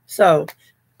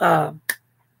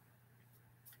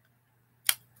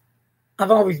 I've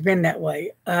always been that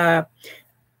way.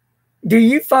 Do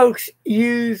you folks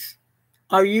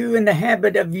are you in the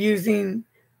habit of using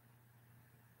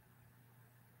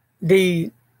a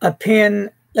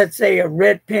pen, let's say a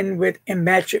red pen and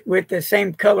match it with the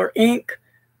same color ink?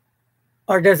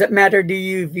 Or does it matter to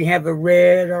you if you have a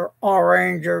red or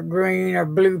orange or green or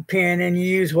blue pen and you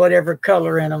use whatever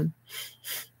color in them?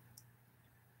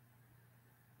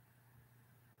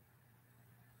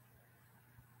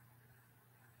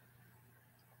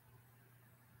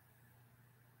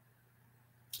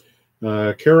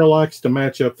 Kara likes to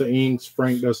match up the inks.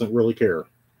 Frank doesn't really care.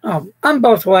 I'm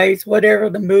both ways. Whatever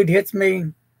the mood hits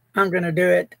me, I'm going to do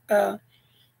it.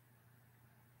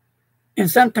 And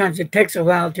sometimes it takes a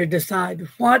while to decide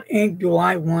what ink do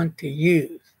I want to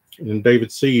use. And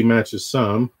David C. matches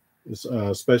some,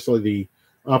 especially the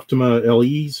Optima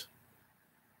LEs.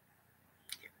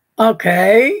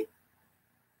 Okay.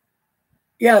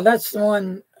 Yeah, that's the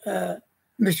one,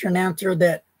 Mr. Announcer,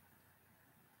 that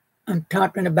I'm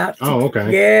talking about. Oh,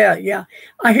 okay. Yeah.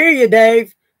 I hear you,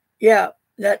 Dave. Yeah,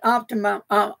 that Optima.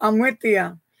 I'm with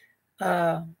you.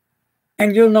 And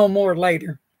you'll know more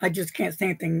later. I just can't say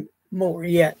anything more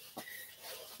yet.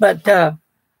 But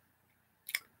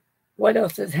what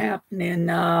else is happening?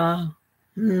 I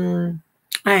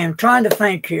am trying to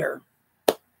think here.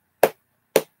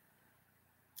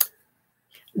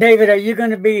 David, are you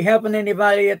going to be helping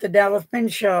anybody at the Dallas Pen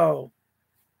Show?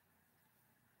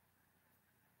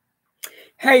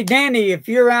 Hey, Danny, if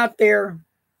you're out there,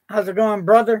 how's it going,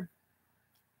 brother?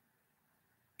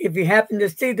 If you happen to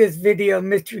see this video,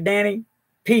 Mr. Danny,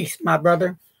 peace, my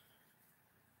brother.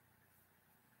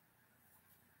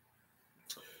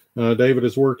 David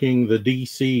is working the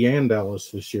DC and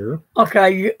Dallas this year.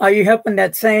 Okay, are you helping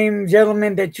that same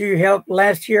gentleman that you helped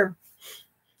last year?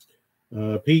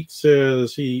 Pete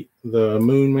says the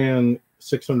Moonman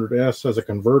 600S has a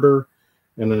converter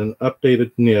and an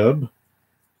updated nib.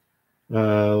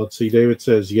 Let's see, David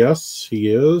says yes,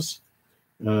 he is.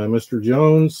 Mr.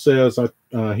 Jones says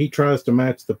he tries to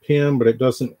match the pen, but it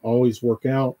doesn't always work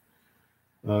out.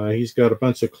 He's got a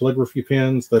bunch of calligraphy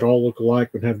pens that all look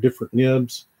alike but have different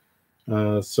nibs.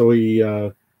 So he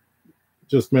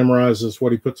just memorizes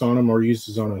what he puts on them or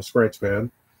uses on a scratch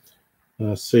pad.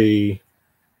 See,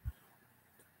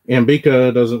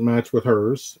 Ambika doesn't match with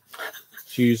hers.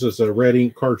 She uses a red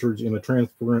ink cartridge in a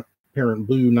transparent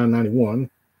blue 991.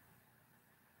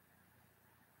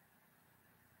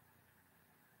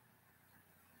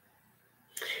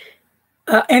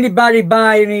 Anybody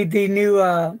buy any of the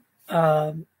new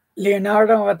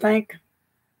Leonardo, I think,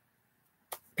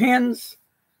 pens?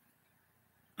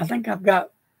 I think I've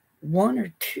got one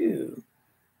or two.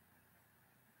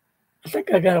 I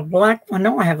think I got a black one.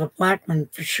 No, I have a black one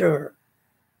for sure.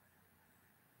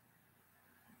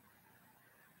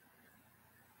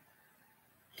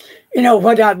 You know,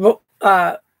 what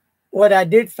I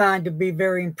did find to be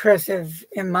very impressive,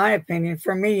 in my opinion,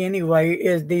 for me anyway,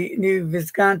 is the new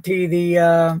Visconti,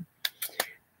 the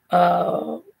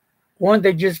one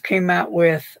they just came out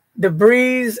with, the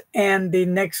Breeze, and the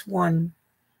next one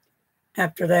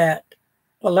after that.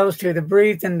 Well, those two, the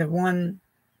Breeze and the one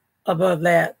above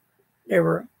that, they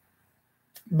were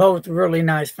both really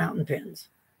nice fountain pens.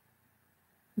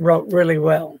 Wrote really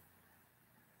well.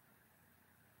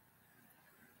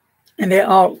 And they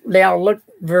all look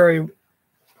very,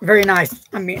 very nice.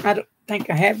 I mean, I don't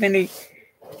think I have any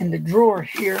in the drawer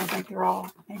here. I think they're all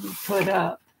maybe put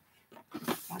up.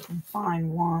 If I can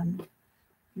find one.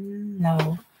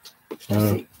 No.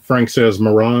 Frank says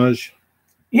Mirage.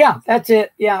 Yeah, that's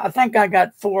it. Yeah, I think I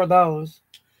got 4 of those.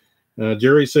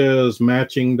 Jerry says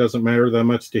matching doesn't matter that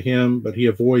much to him, but he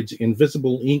avoids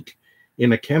invisible ink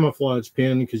in a camouflage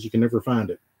pen because you can never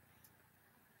find it.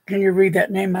 Can you read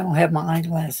that name? I don't have my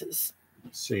eyeglasses.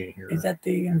 Let's see here. Is that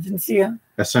the Invincia?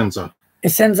 Essenza.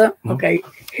 Essenza? Okay.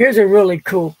 Here's a really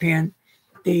cool pen.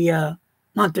 The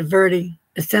Monteverde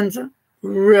Essenza.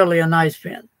 Really a nice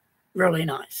pen. Really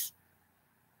nice.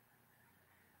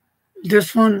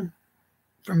 This one,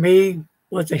 for me,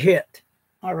 was a hit.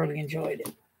 I really enjoyed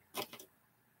it.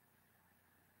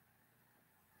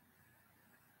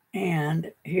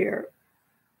 And here,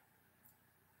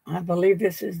 I believe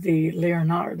this is the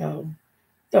Leonardo,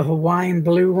 the Hawaiian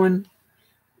blue one.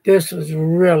 This was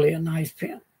really a nice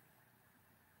pen.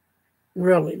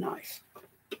 Really nice.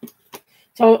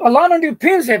 So a lot of new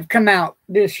pens have come out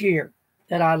this year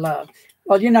that I love.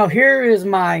 Well, you know, here is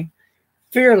my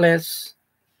Fearless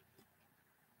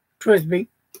Twisby.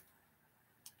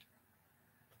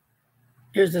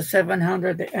 Here's the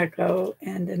 700, the Echo,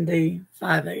 and then the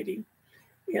 580.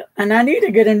 Yeah, and I need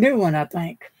to get a new one, I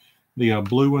think. The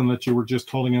blue one that you were just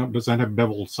holding up, does that have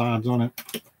beveled sides on it?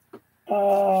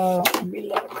 Let me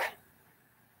look.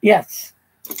 Yes.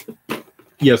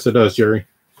 Yes, it does, Jerry.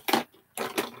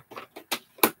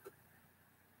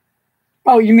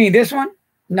 Oh, you mean this one?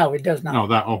 No, it does not. No,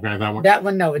 that okay, that one. That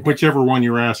one, no. It Whichever one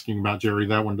you're asking about, Jerry,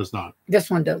 that one does not. This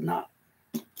one does not.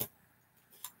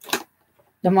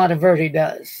 The Monteverde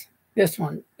does. This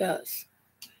one does.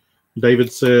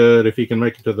 David said if he can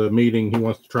make it to the meeting, he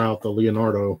wants to try out the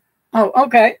Leonardo. Oh,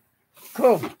 okay.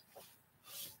 Cool.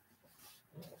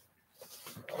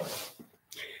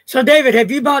 So, David,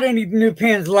 have you bought any new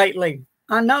pens lately?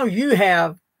 I know you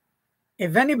have.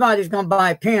 If anybody's going to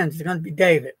buy pens, it's going to be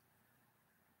David.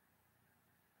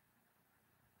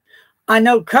 I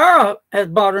know Carl has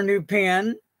bought a new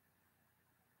pen.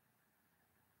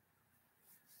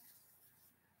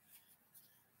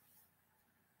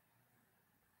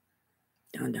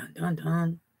 Dun, dun, dun,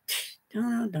 dun.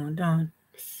 Dun, dun, dun.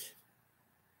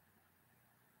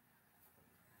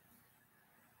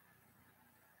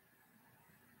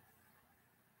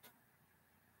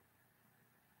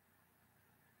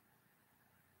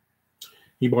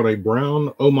 He bought a brown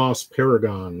Omos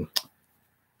Paragon.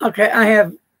 Okay, I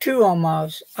have 2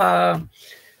 Omos.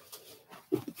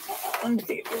 Let me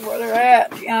see where they're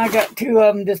at. Yeah, I got 2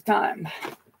 of them this time.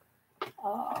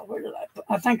 Where did I put?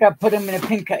 I think I put them in a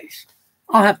pen case.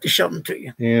 I'll have to show them to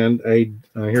you. And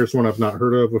here's one I've not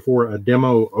heard of before, a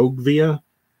Demo Ogvia.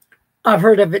 I've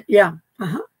heard of it, yeah.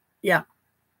 Yeah.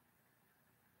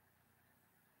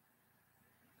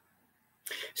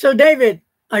 So, David,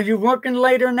 are you working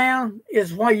later now?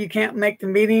 Is why you can't make the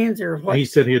meetings, or what? He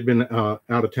said he had been out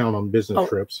of town on business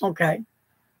trips. Okay.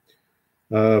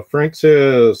 Frank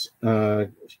says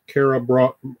Kara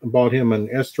bought him an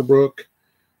Esterbrook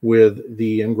with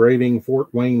the engraving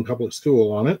Fort Wayne Public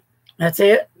School on it. That's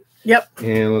it. Yep.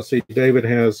 And let's see, David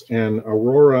has an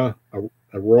Aurora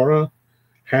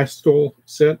Haskell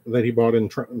set that he bought in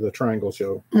the Triangle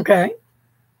Show. Okay.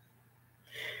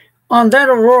 On that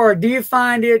Aurora, do you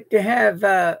find it to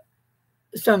have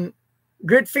some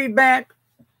good feedback,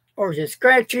 or is it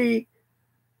scratchy,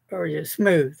 or is it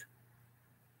smooth?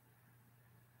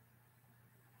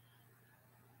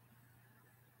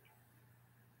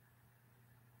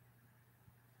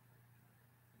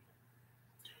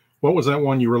 What was that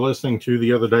one you were listening to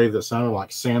the other day that sounded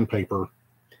like sandpaper?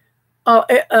 Oh,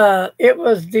 it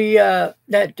was the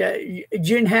that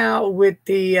Jinhao with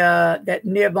the that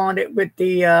nib on it with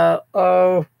the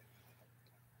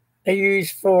they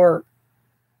use for,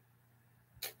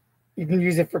 you can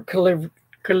use it for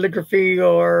calligraphy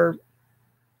or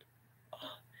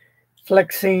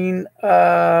flexing.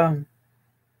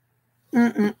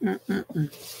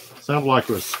 Sounded like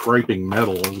it was scraping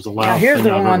metal. It was a loud. Now here's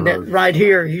the I've one that heard. right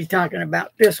here he's talking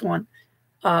about. This one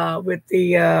with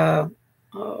the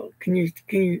can you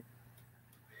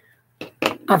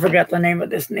I forgot the name of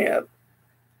this nib.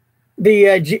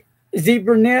 The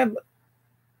zebra nib,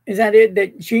 is that it? The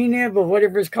G nib or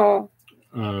whatever it's called.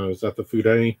 Is that the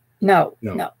Fude? No.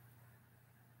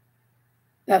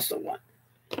 That's the one.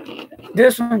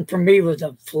 This one for me was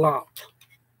a flop.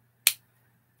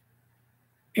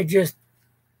 It just,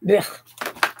 ugh.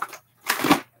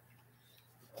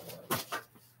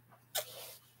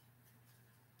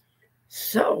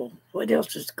 So, what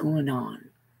else is going on?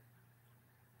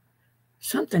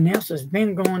 Something else has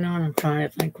been going on. I'm trying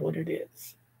to think what it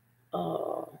is.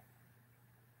 But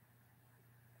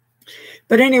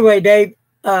anyway, Dave,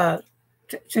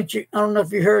 since I don't know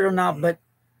if you heard or not, but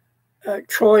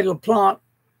Troy LaPlante,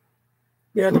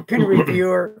 the other pen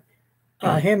reviewer,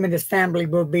 him and his family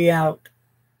will be out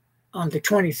on the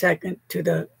 22nd to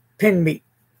the pen meet.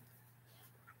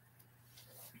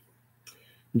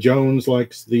 Jones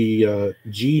likes the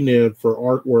G nib for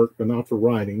artwork, but not for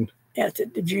writing. That's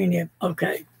it, the G nib.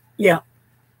 Okay. Yeah,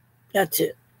 that's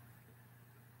it.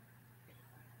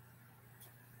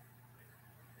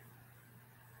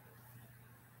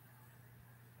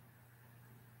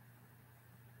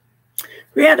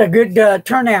 We had a good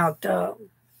turnout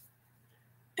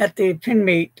at the pen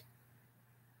meet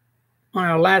on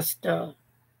our last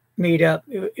meetup.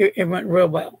 It went real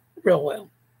well, real well.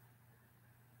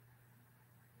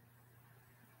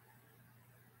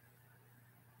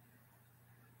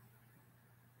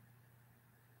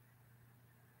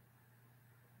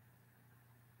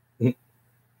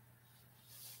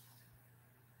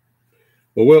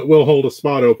 Well, we'll hold a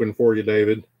spot open for you,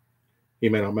 David. He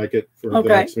may not make it for the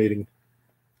next meeting.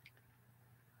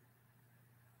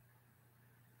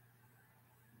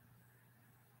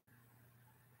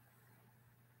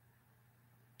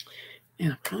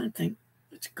 And I'm trying to think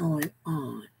what's going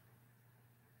on.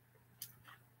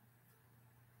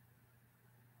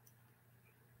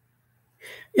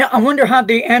 Yeah, I wonder how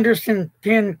the Anderson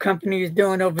Pen Company is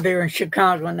doing over there in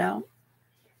Chicago now.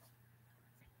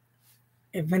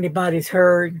 If anybody's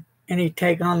heard any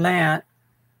take on that.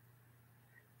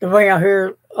 The way I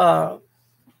hear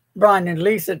Brian and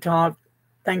Lisa talk,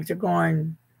 things are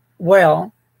going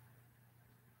well.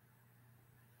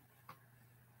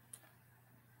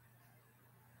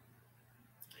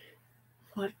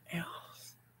 What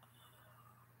else?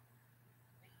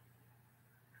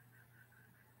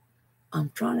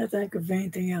 I'm trying to think of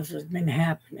anything else that's been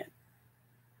happening.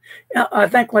 Yeah, I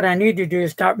think what I need to do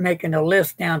is start making a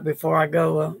list down before I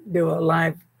go do a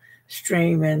live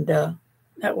stream, and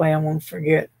that way I won't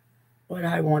forget what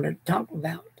I want to talk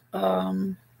about.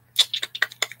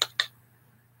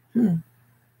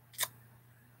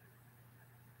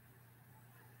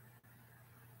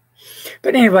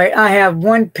 But anyway, I have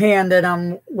one pen that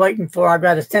I'm waiting for. I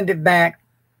got to send it back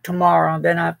tomorrow.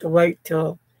 Then I have to wait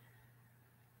till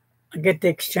I get the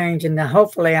exchange, and then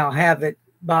hopefully I'll have it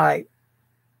by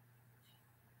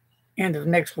end of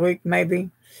next week, maybe.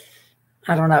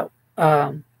 I don't know.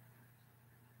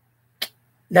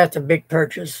 That's a big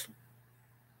purchase.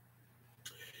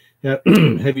 Yeah.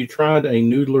 Have you tried a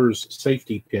Noodler's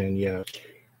safety pen yet?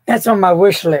 That's on my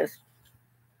wish list.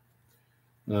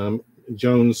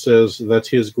 Jones says that's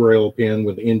his Grail pen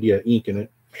with India ink in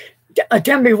it.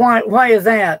 Tell me why is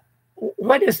that?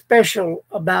 What is special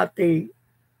about the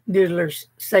Noodler's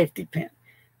safety pen?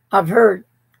 I've heard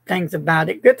things about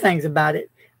it, good things about it.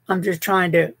 I'm just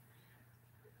trying to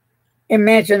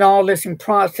imagine all this and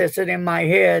process it in my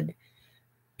head.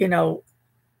 You know,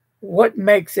 what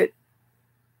makes it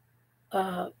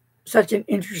such an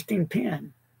interesting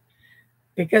pen?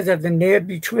 Because of the nib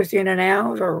you twist in and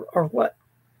out, or what?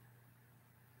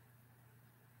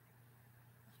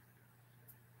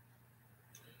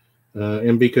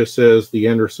 Mbika says the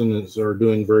Andersons are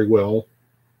doing very well,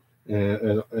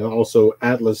 and also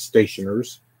Atlas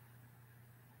Stationers.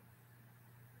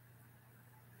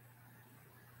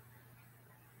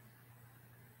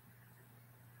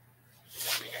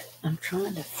 I'm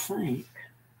trying to think.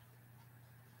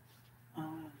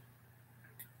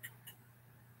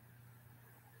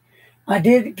 I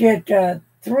did get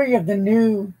 3 of the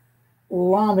new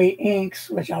Lamy inks,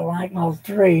 which I like all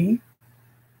 3.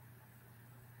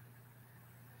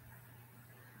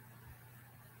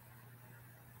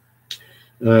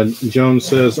 Joan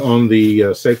says on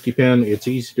the safety pen, it's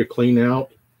easy to clean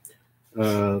out.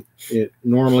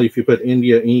 Normally, if you put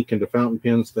India ink into fountain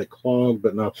pens, they clog,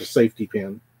 but not the safety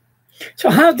pen. So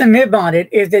how's the nib on it?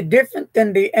 Is it different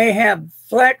than the Ahab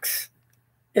Flex?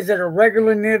 Is it a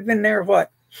regular nib in there or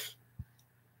what?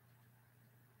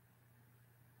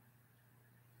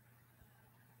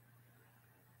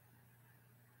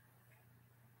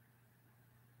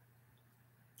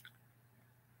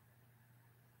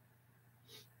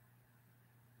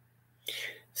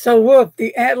 So, Wolf,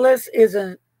 the Atlas is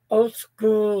an old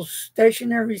school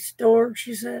stationery store,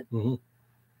 she said? Mm-hmm.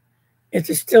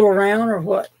 Is it still around or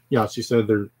what? Yeah, she said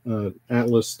their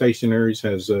Atlas Stationaries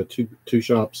has two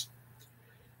shops.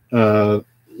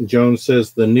 Jones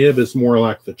says the nib is more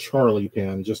like the Charlie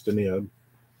pen, just a nib.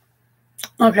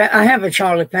 Okay, I have a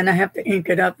Charlie pen. I have to ink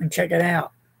it up and check it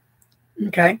out.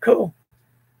 Okay, cool.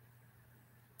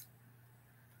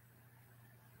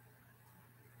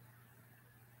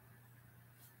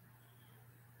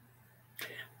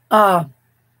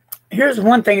 Here's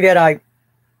one thing that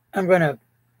I'm going to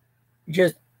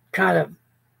just kind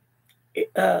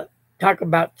of talk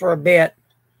about for a bit.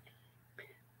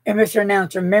 And Mr.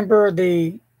 Announcer, remember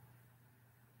the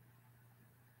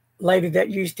lady that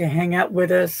used to hang out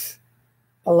with us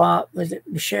a lot? Was it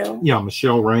Michelle? Yeah,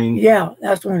 Michelle Rain. Yeah,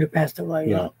 that's the one who passed away.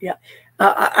 Yeah. Yeah.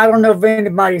 I don't know if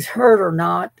anybody's heard or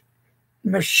not.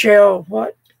 Michelle,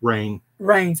 what?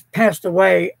 Rains passed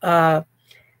away.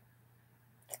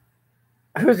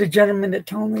 Who's the gentleman that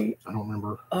told me? I don't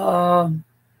remember.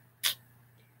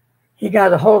 He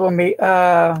got a hold of me.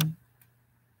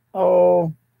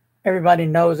 Everybody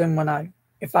knows him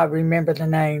if I remember the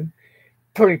name.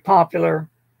 Pretty popular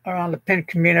around the pen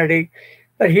community.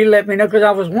 But he let me know because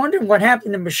I was wondering what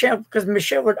happened to Michelle, because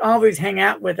Michelle would always hang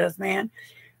out with us, man.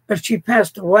 But she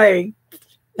passed away.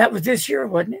 That was this year,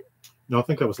 wasn't it? No, I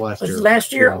think that was last year.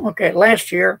 Last year? Yeah. Okay,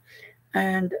 last year.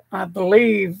 And I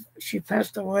believe she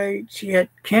passed away. She had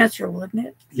cancer, wasn't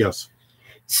it? Yes.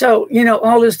 So,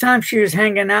 all this time she was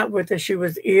hanging out with us. She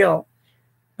was ill,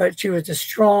 but she was a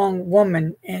strong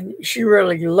woman, and she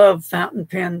really loved fountain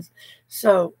pens.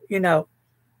 So,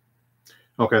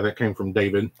 Okay, that came from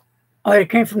David. Oh, it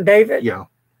came from David? Yeah.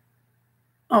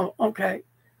 Oh, okay.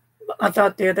 I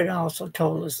thought the other guy also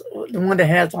told us, the one that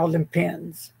has all them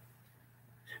pens.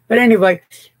 But anyway,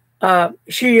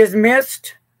 she is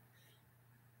missed.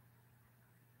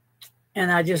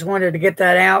 And I just wanted to get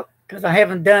that out because I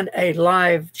haven't done a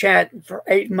live chat for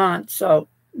 8 months, so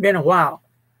been a while.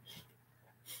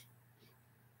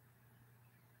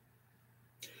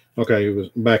 Okay, it was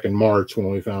back in March when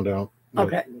we found out.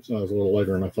 Okay. So it was a little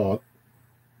later than I thought.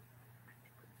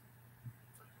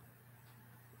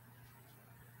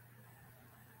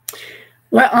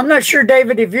 Well, I'm not sure,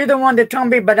 David, if you're the one that told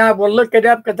me, but I will look it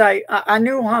up because I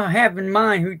knew I have in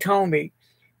mind who told me.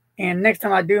 And next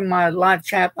time I do my live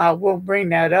chat, I will bring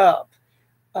that up.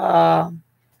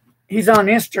 He's on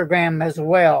Instagram as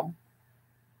well.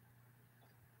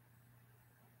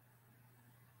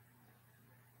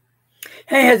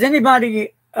 Hey, has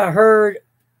anybody heard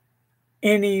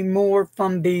any more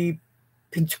from the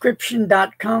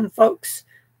conscription.com folks?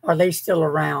 Are they still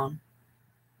around?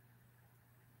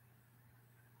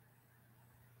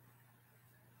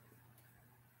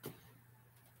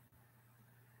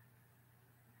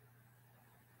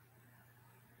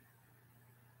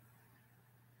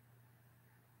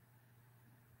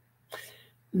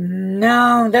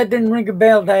 No, that didn't ring a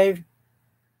bell, Dave.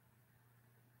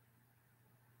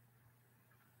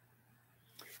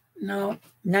 No,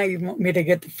 now you want me to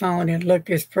get the phone and look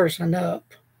this person up.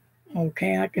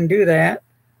 Okay, I can do that.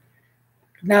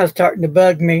 Now it's starting to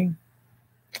bug me.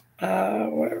 Where?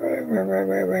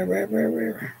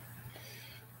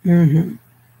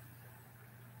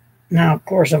 Now, of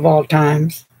course, of all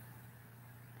times.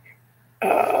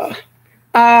 No,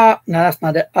 that's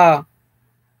not it.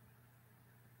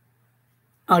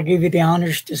 I'll give you the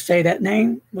honors to say that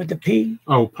name with the P.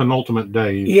 Oh, Penultimate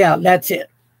Dave. Yeah, that's it.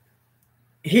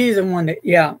 he's the one that,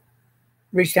 yeah,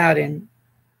 reached out and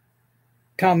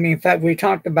told me. In fact, we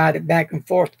talked about it back and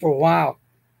forth for a while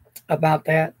about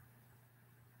that.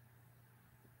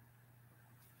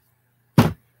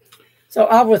 So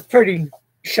I was pretty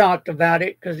shocked about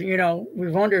it because, you know,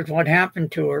 we wondered what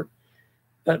happened to her.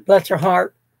 But bless her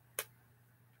heart,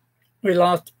 we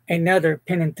lost another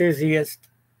pen enthusiast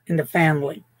in the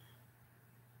family.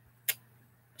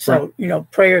 So, right. You know,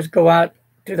 prayers go out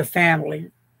to the family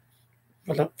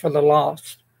for the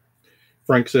loss.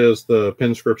 Frank says the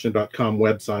penscription.com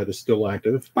website is still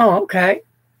active. Oh, okay.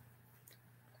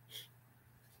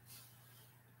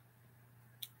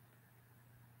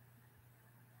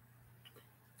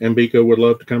 Ambika would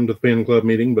love to come to the Pen Club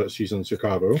meeting, but she's in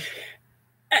Chicago.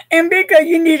 Ambika,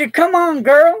 you need to come on,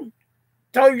 girl.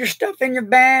 Throw your stuff in your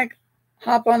bag,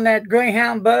 hop on that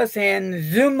Greyhound bus, and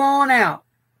zoom on out.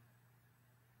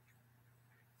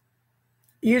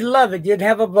 You'd love it. You'd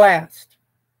have a blast.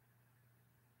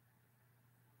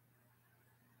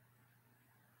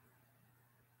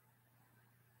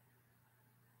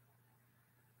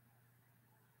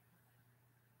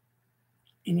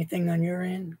 Anything on your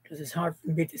end? Because it's hard for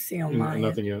me to see on my end.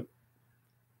 Nothing yet.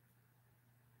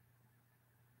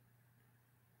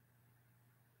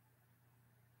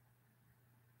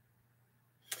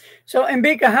 So,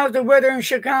 Ambika, how's the weather in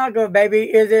Chicago, baby?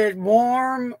 Is it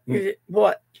warm? Is it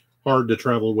what? Hard to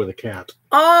travel with a cat.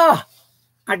 Oh,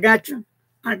 I got you.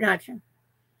 I got you.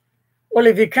 Well,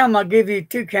 if you come, I'll give you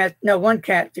 2 cats. No, 1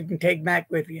 cat you can take back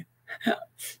with you.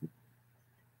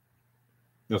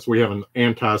 Yes, we have an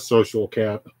antisocial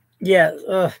cat. Yes.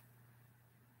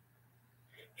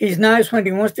 He's nice when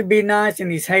he wants to be nice,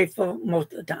 and he's hateful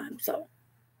most of the time. So.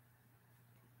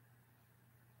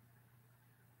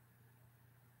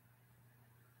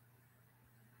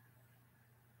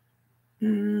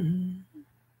 Mm-hmm.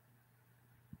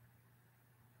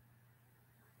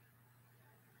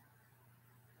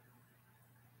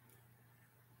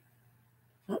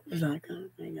 What was I going to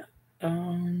bring up?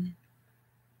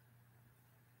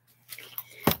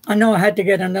 I know I had to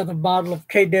get another bottle of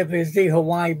KWZ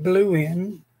Hawaii Blue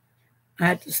in. I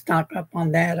had to stock up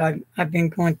on that. I've been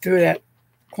going through that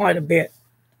quite a bit.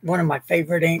 One of my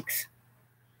favorite inks.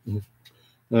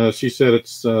 She said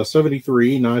it's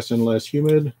 73, nice and less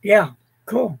humid. Yeah,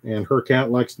 cool. And her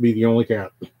cat likes to be the only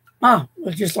cat. Ah,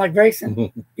 well, just like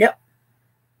Grayson. Yep.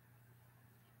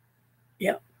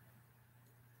 Yep.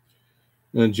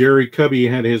 And Jerry Cubby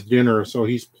had his dinner, so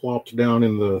he's plopped down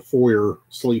in the foyer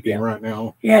sleeping right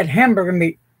now. He had hamburger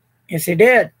meat. Yes, he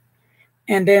did.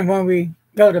 And then when we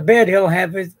go to bed, he'll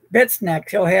have his bed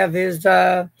snacks. He'll have his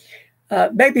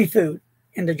baby food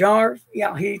in the jars.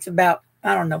 Yeah, he eats about,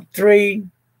 I don't know, 3.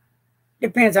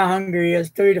 Depends how hungry he is,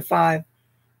 3 to 5.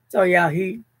 So, yeah,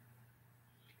 he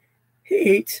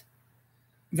eats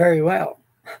very well.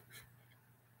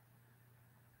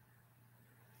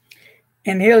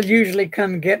 And he'll usually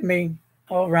come get me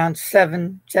around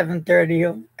 7:30.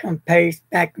 He'll come pace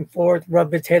back and forth,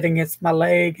 rub his head against my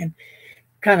leg, and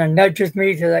kind of nudges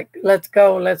me to like, let's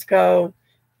go,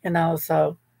 you know,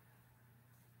 so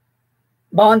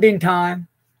bonding time.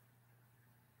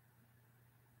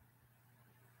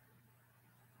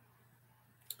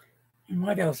 And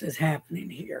what else is happening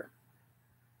here?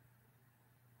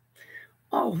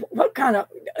 Oh, what kind of,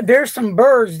 there's some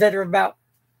birds that are about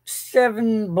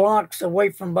 7 blocks away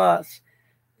from us.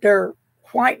 They're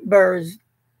white birds,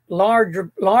 large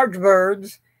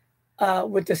birds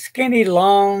with the skinny,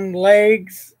 long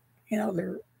legs. You know,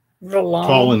 they're real long.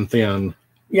 Tall and thin.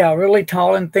 Yeah, really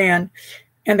tall and thin.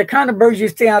 And the kind of birds you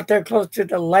see out there close to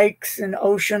the lakes and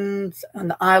oceans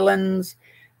and the islands.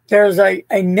 There's a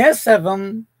nest of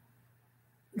them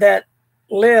that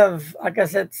live, like I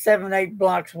said, 7, 8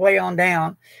 blocks way on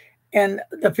down. And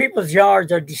the people's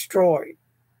yards are destroyed,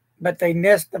 but they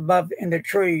nest above in the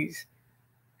trees.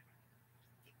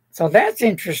 So that's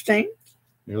interesting.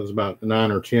 Yeah, there's about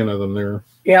 9 or 10 of them there.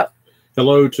 Yep.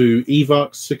 Hello to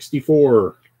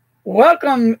Evox64.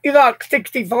 Welcome,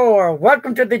 Evox64.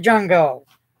 Welcome to the jungle.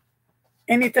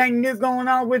 Anything new going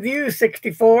on with you,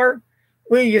 64?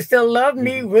 Will you still love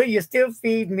me? Will you still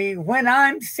feed me when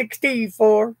I'm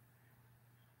 64?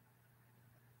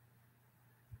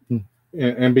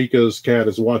 Ambika's cat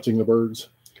is watching the birds.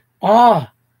 Oh,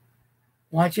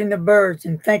 watching the birds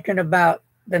and thinking about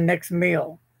the next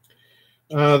meal.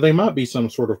 They might be some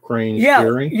sort of cranes, yeah,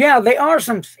 Jerry. Yeah, they are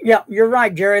some. Yeah, you're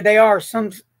right, Jerry. They are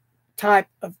some type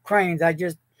of cranes. I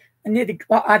need to.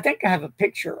 Well, I think I have a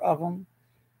picture of them.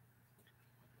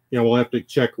 Yeah, we'll have to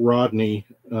check Rodney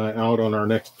out on our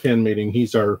next pen meeting.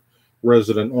 He's our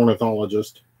resident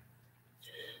ornithologist.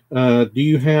 Do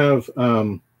you have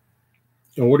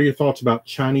And what are your thoughts about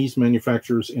Chinese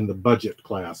manufacturers in the budget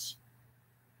class?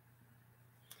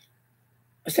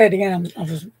 Say it again.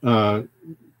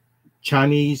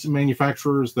 Chinese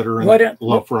manufacturers that are in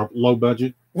for a low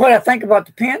budget. What I think about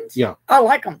the pens? Yeah, I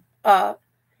like them.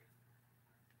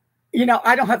 You know,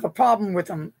 I don't have a problem with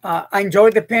them. I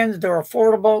enjoy the pens. They're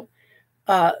affordable.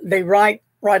 They write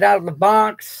right out of the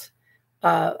box.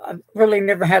 I've really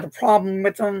never had a problem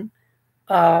with them.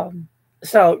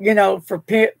 So, you know, for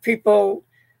people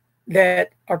that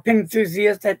are pen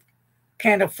enthusiasts that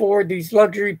can't afford these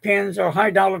luxury pens or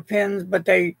high dollar pens, but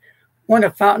they want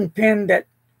a fountain pen that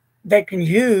they can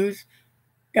use,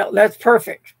 you know, that's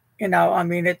perfect. You know, I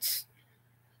mean,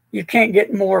 you can't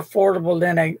get more affordable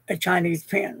than a Chinese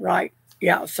pen, right?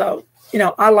 Yeah. So, you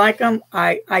know, I like them.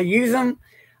 I use them.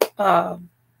 So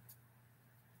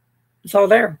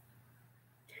there.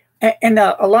 And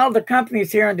a lot of the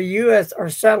companies here in the U.S. are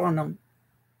selling them.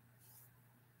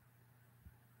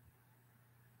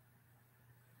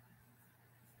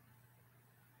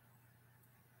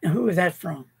 And who is that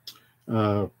from?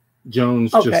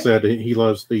 Jones just said he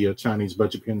loves the Chinese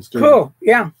budget pens too. Cool.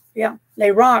 Yeah. Yeah.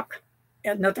 They rock.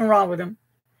 Yeah, nothing wrong with them.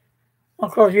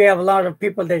 Of course, you have a lot of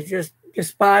people that just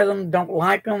despise them, don't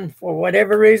like them for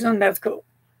whatever reason. That's cool.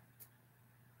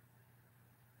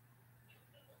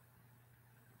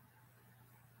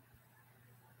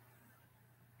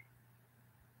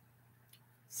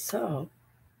 So,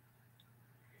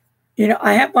 you know,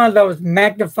 I have one of those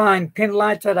magnifying pen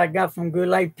lights that I got from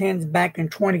Goulet Pens back in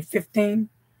 2015.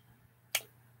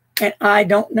 And I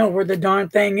don't know where the darn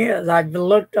thing is. I've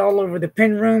looked all over the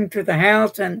pen room to the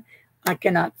house and I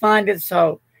cannot find it.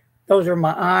 So those are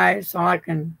my eyes so I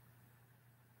can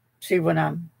see what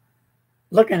I'm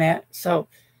looking at. So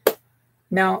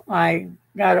now I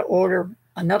got to order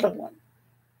another one.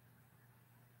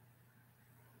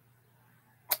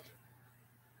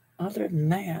 Other than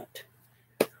that,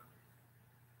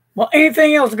 well,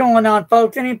 anything else going on,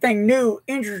 folks? Anything new,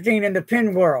 interesting in the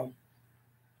pen world?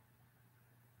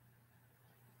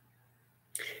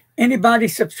 Anybody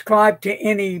subscribe to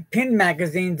any pen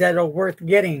magazines that are worth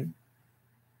getting?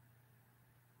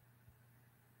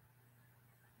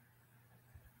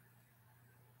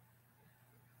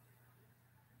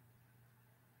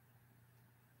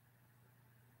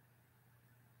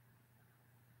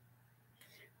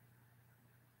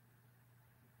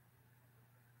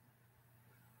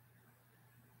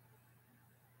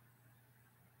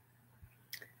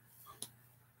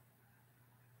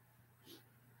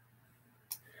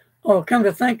 Oh, come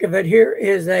to think of it, here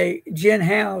is a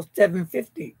Jinhao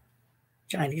 750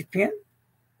 Chinese pen.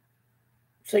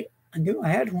 See, I knew I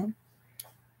had one.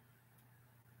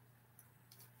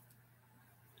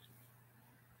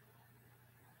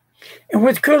 And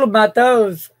what's cool about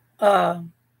those, it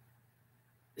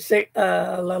was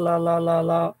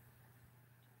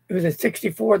a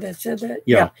 64 that said that.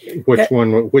 Yeah.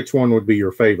 Which one would be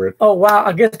your favorite? Oh wow,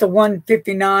 I guess the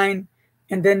 159.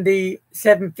 And then the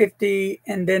 750,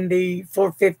 and then the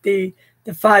 450,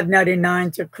 the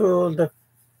 599s are cool. The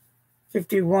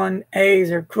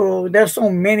 51As are cool. There's so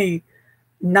many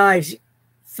nice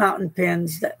fountain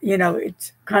pens that, you know,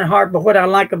 it's kind of hard. But what I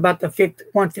like about the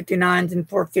 159s and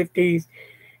 450s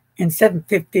and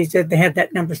 750s is that they have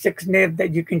that number 6 nib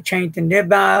that you can change the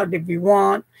nib out if you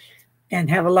want and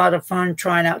have a lot of fun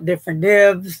trying out different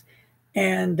nibs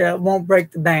and won't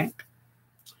break the bank.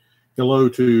 Hello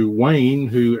to Wayne,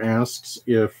 who asks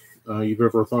if you've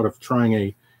ever thought of trying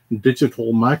a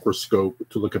digital microscope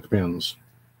to look at the pens.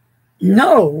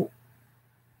 No.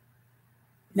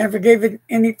 Never gave it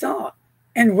any thought.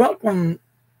 And welcome,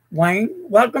 Wayne.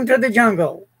 Welcome to the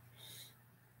jungle.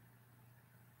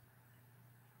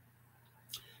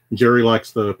 Jerry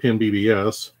likes the Pen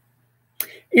BBS.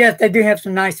 Yes, they do have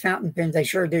some nice fountain pens. They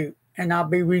sure do. And I'll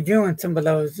be reviewing some of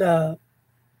those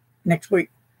next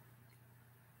week.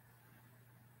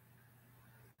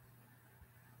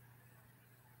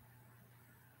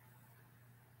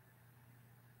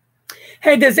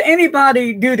 Hey, does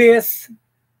anybody do this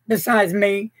besides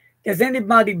me? Does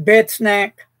anybody bed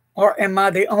snack, or am I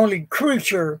the only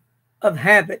creature of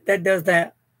habit that does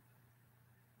that?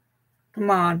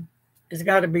 Come on. There's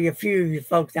got to be a few of you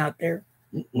folks out there.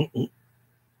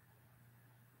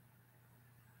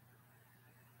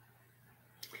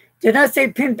 Did I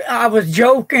say pen? I was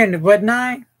joking, wasn't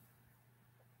I?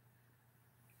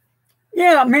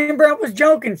 Yeah, remember I was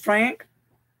joking, Frank.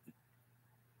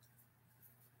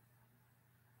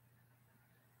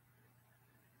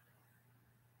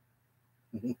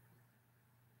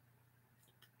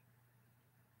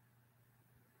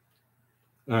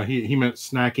 He meant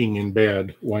snacking in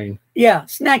bed, Wayne. Yeah,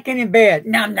 snacking in bed.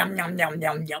 Nom, nom, nom, nom,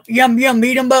 nom, nom. Yum, yum,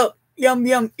 eat 'em up. Yum,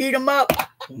 yum. Eat them up.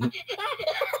 What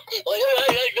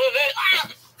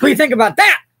do you think about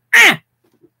that? Ah!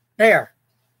 There.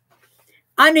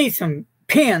 I need some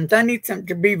pens. I need some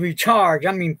to be recharged.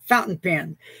 I mean, fountain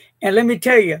pens. And let me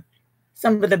tell you,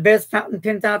 some of the best fountain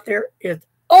pens out there is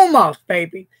Omos,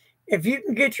 baby. If you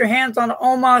can get your hands on the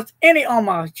Omos, any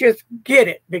Omos, just get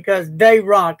it because they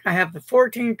rock. I have the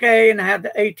 14K and I have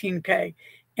the 18K.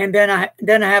 And then I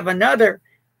have another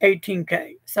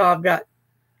 18K. So I've got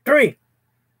 3.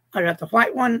 I got the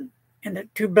white one and the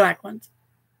 2 black ones.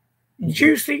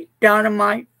 Juicy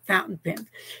Dynamite fountain pens.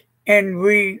 And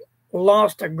we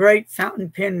lost a great fountain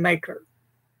pen maker.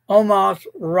 Omos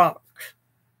rocks.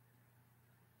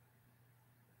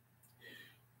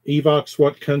 Evox,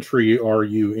 what country are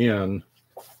you in?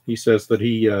 He says that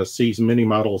he sees many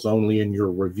models only in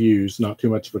your reviews, not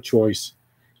too much of a choice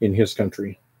in his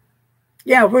country.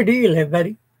 Yeah, where do you live,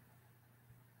 buddy?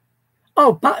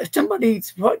 Oh, somebody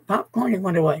eats what? Popcorn? He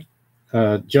went away.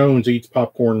 Jones eats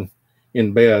popcorn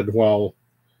in bed while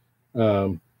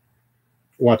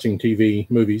watching TV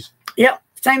movies. Yep,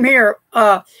 same here.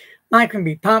 Mine can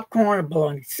be popcorn, a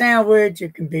bologna sandwich.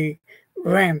 It can be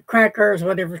graham crackers,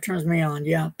 whatever turns me on.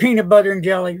 Yeah, peanut butter and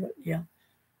jelly. Yeah.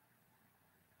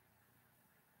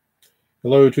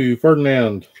 Hello to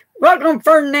Ferdinand. Welcome,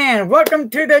 Ferdinand. Welcome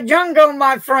to the jungle,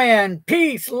 my friend.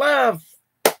 Peace, love.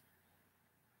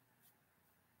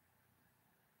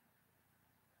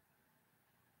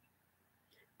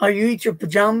 Oh, you eat your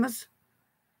pajamas?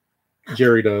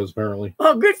 Jerry does, apparently.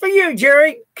 Oh, good for you,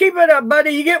 Jerry. Keep it up, buddy.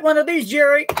 You get one of these,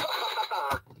 Jerry.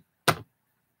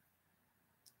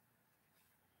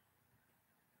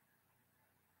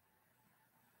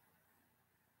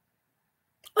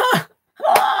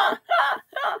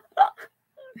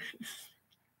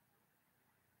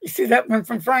 You see that one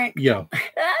from Frank? Yeah.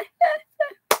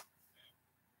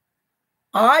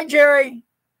 All right, Jerry.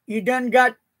 You done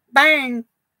got bang.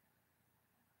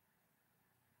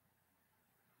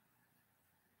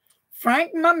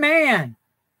 Frank, my man.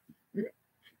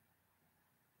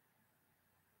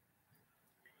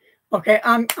 Okay,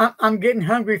 I'm getting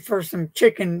hungry for some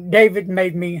chicken. David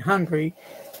made me hungry,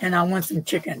 and I want some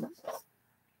chicken.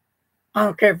 I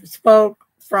don't care if it's smoked,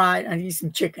 fried. I need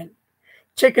some chicken.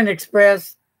 Chicken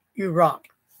Express, you rock.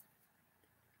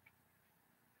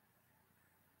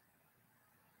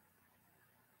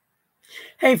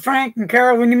 Hey, Frank and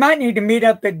Carol, you might need to meet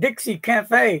up at Dixie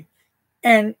Cafe.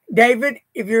 And David,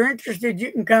 if you're interested,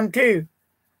 you can come too.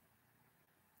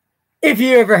 If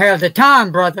you ever have the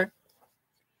time, brother.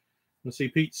 Let's see,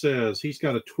 Pete says he's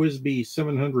got a Twisby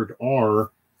 700R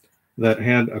that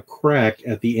had a crack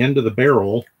at the end of the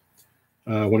barrel.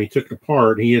 When he took it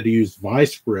apart, he had to use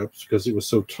vice grips because it was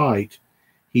so tight.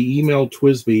 He emailed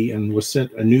Twisby and was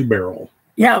sent a new barrel.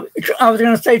 Yeah, I was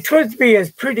going to say Twisby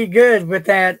is pretty good with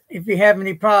that. If you have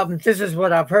any problems, this is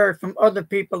what I've heard from other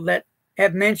people that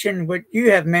have mentioned what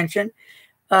you have mentioned.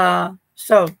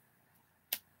 So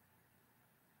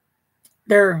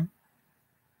they're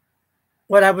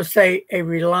what I would say a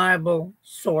reliable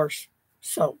source.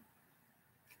 So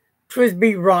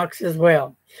Twisby rocks as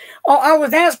well. Oh, I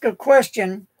was asked a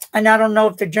question, and I don't know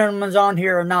if the gentleman's on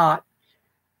here or not,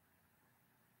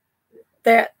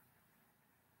 that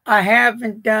I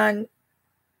haven't done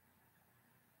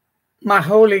my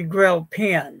Holy Grail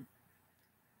pen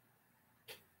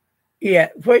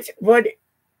yet.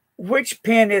 Which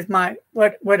pen is my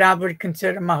what I would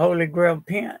consider my Holy Grail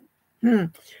pen?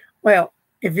 Well,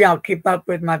 if y'all keep up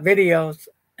with my videos,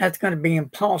 that's going to be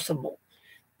impossible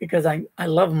because I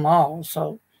love them all.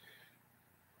 So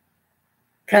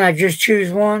can I just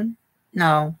choose one?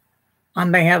 No. I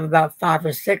may have about 5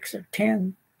 or 6 or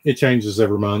 10. It changes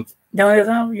every month. Don't you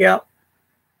know? Yep.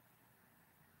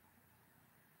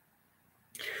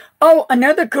 Oh,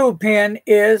 another cool pen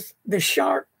is the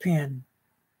Shark pen.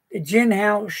 The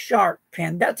Jinhao Shark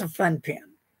pen. That's a fun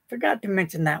pen. Forgot to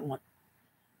mention that one.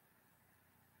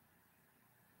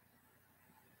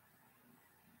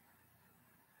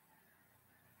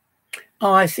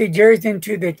 Oh, I see Jerry's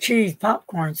into the cheese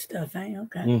popcorn stuff, eh?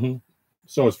 Okay. Mm-hmm.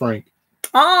 So is Frank.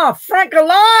 Oh, Frank a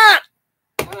lot!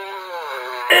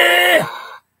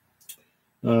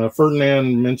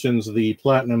 Ferdinand mentions the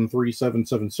Platinum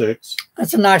 3776.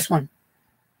 That's a nice one.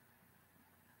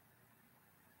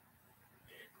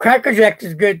 Cracker Jack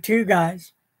is good too,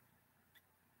 guys.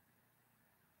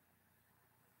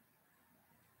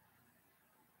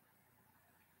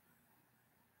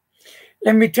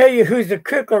 Let me tell you who's the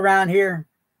cook around here.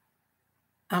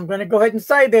 I'm going to go ahead and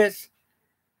say this.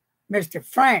 Mr.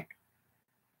 Frank.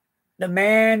 The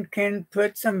man can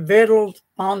put some victuals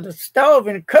on the stove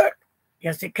and cook.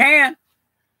 Yes, he can.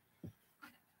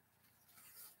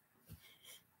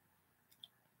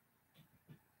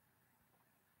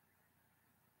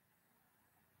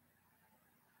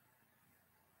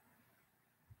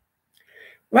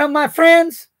 Well, my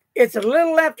friends, it's a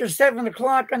little after 7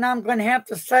 o'clock, and I'm going to have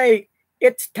to say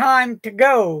it's time to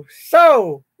go.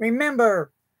 So,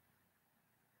 remember,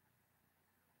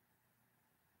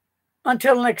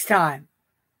 until next time,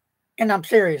 and I'm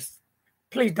serious,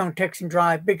 please don't text and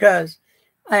drive, because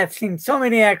I have seen so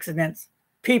many accidents,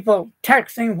 people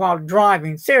texting while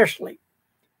driving, seriously,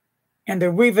 and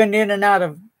they're weaving in and out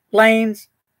of lanes,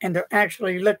 and they're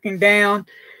actually looking down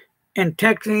and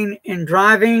texting and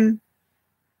driving,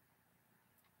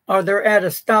 or they're at a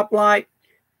stoplight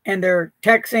and they're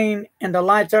texting and the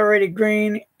light's already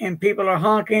green and people are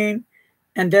honking,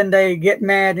 and then they get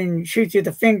mad and shoot you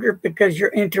the finger because you're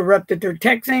interrupted their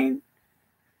texting.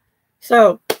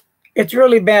 So it's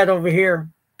really bad over here.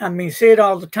 I mean, see it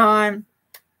all the time.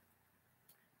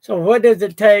 So what does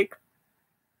it take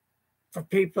for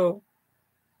people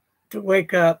to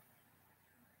wake up,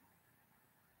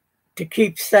 to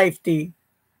keep safety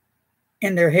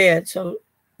in their head so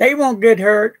they won't get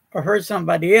hurt or hurt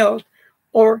somebody else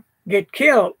or get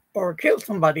killed or kill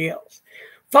somebody else?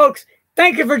 Folks,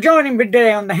 thank you for joining me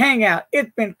today on the Hangout.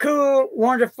 It's been cool,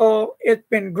 wonderful. It's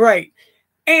been great.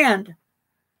 And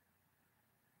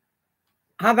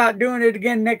how about doing it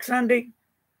again next Sunday?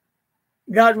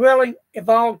 God willing, if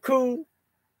all cool,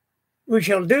 we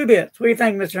shall do this. What do you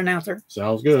think, Mr. Announcer?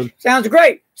 Sounds good. Sounds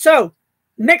great. So,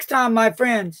 next time, my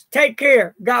friends, take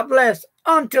care. God bless.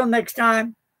 Until next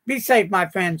time, be safe, my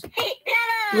friends.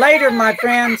 Later, my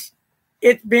friends.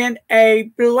 It's been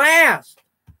a blast.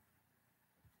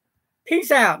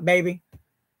 Peace out, baby.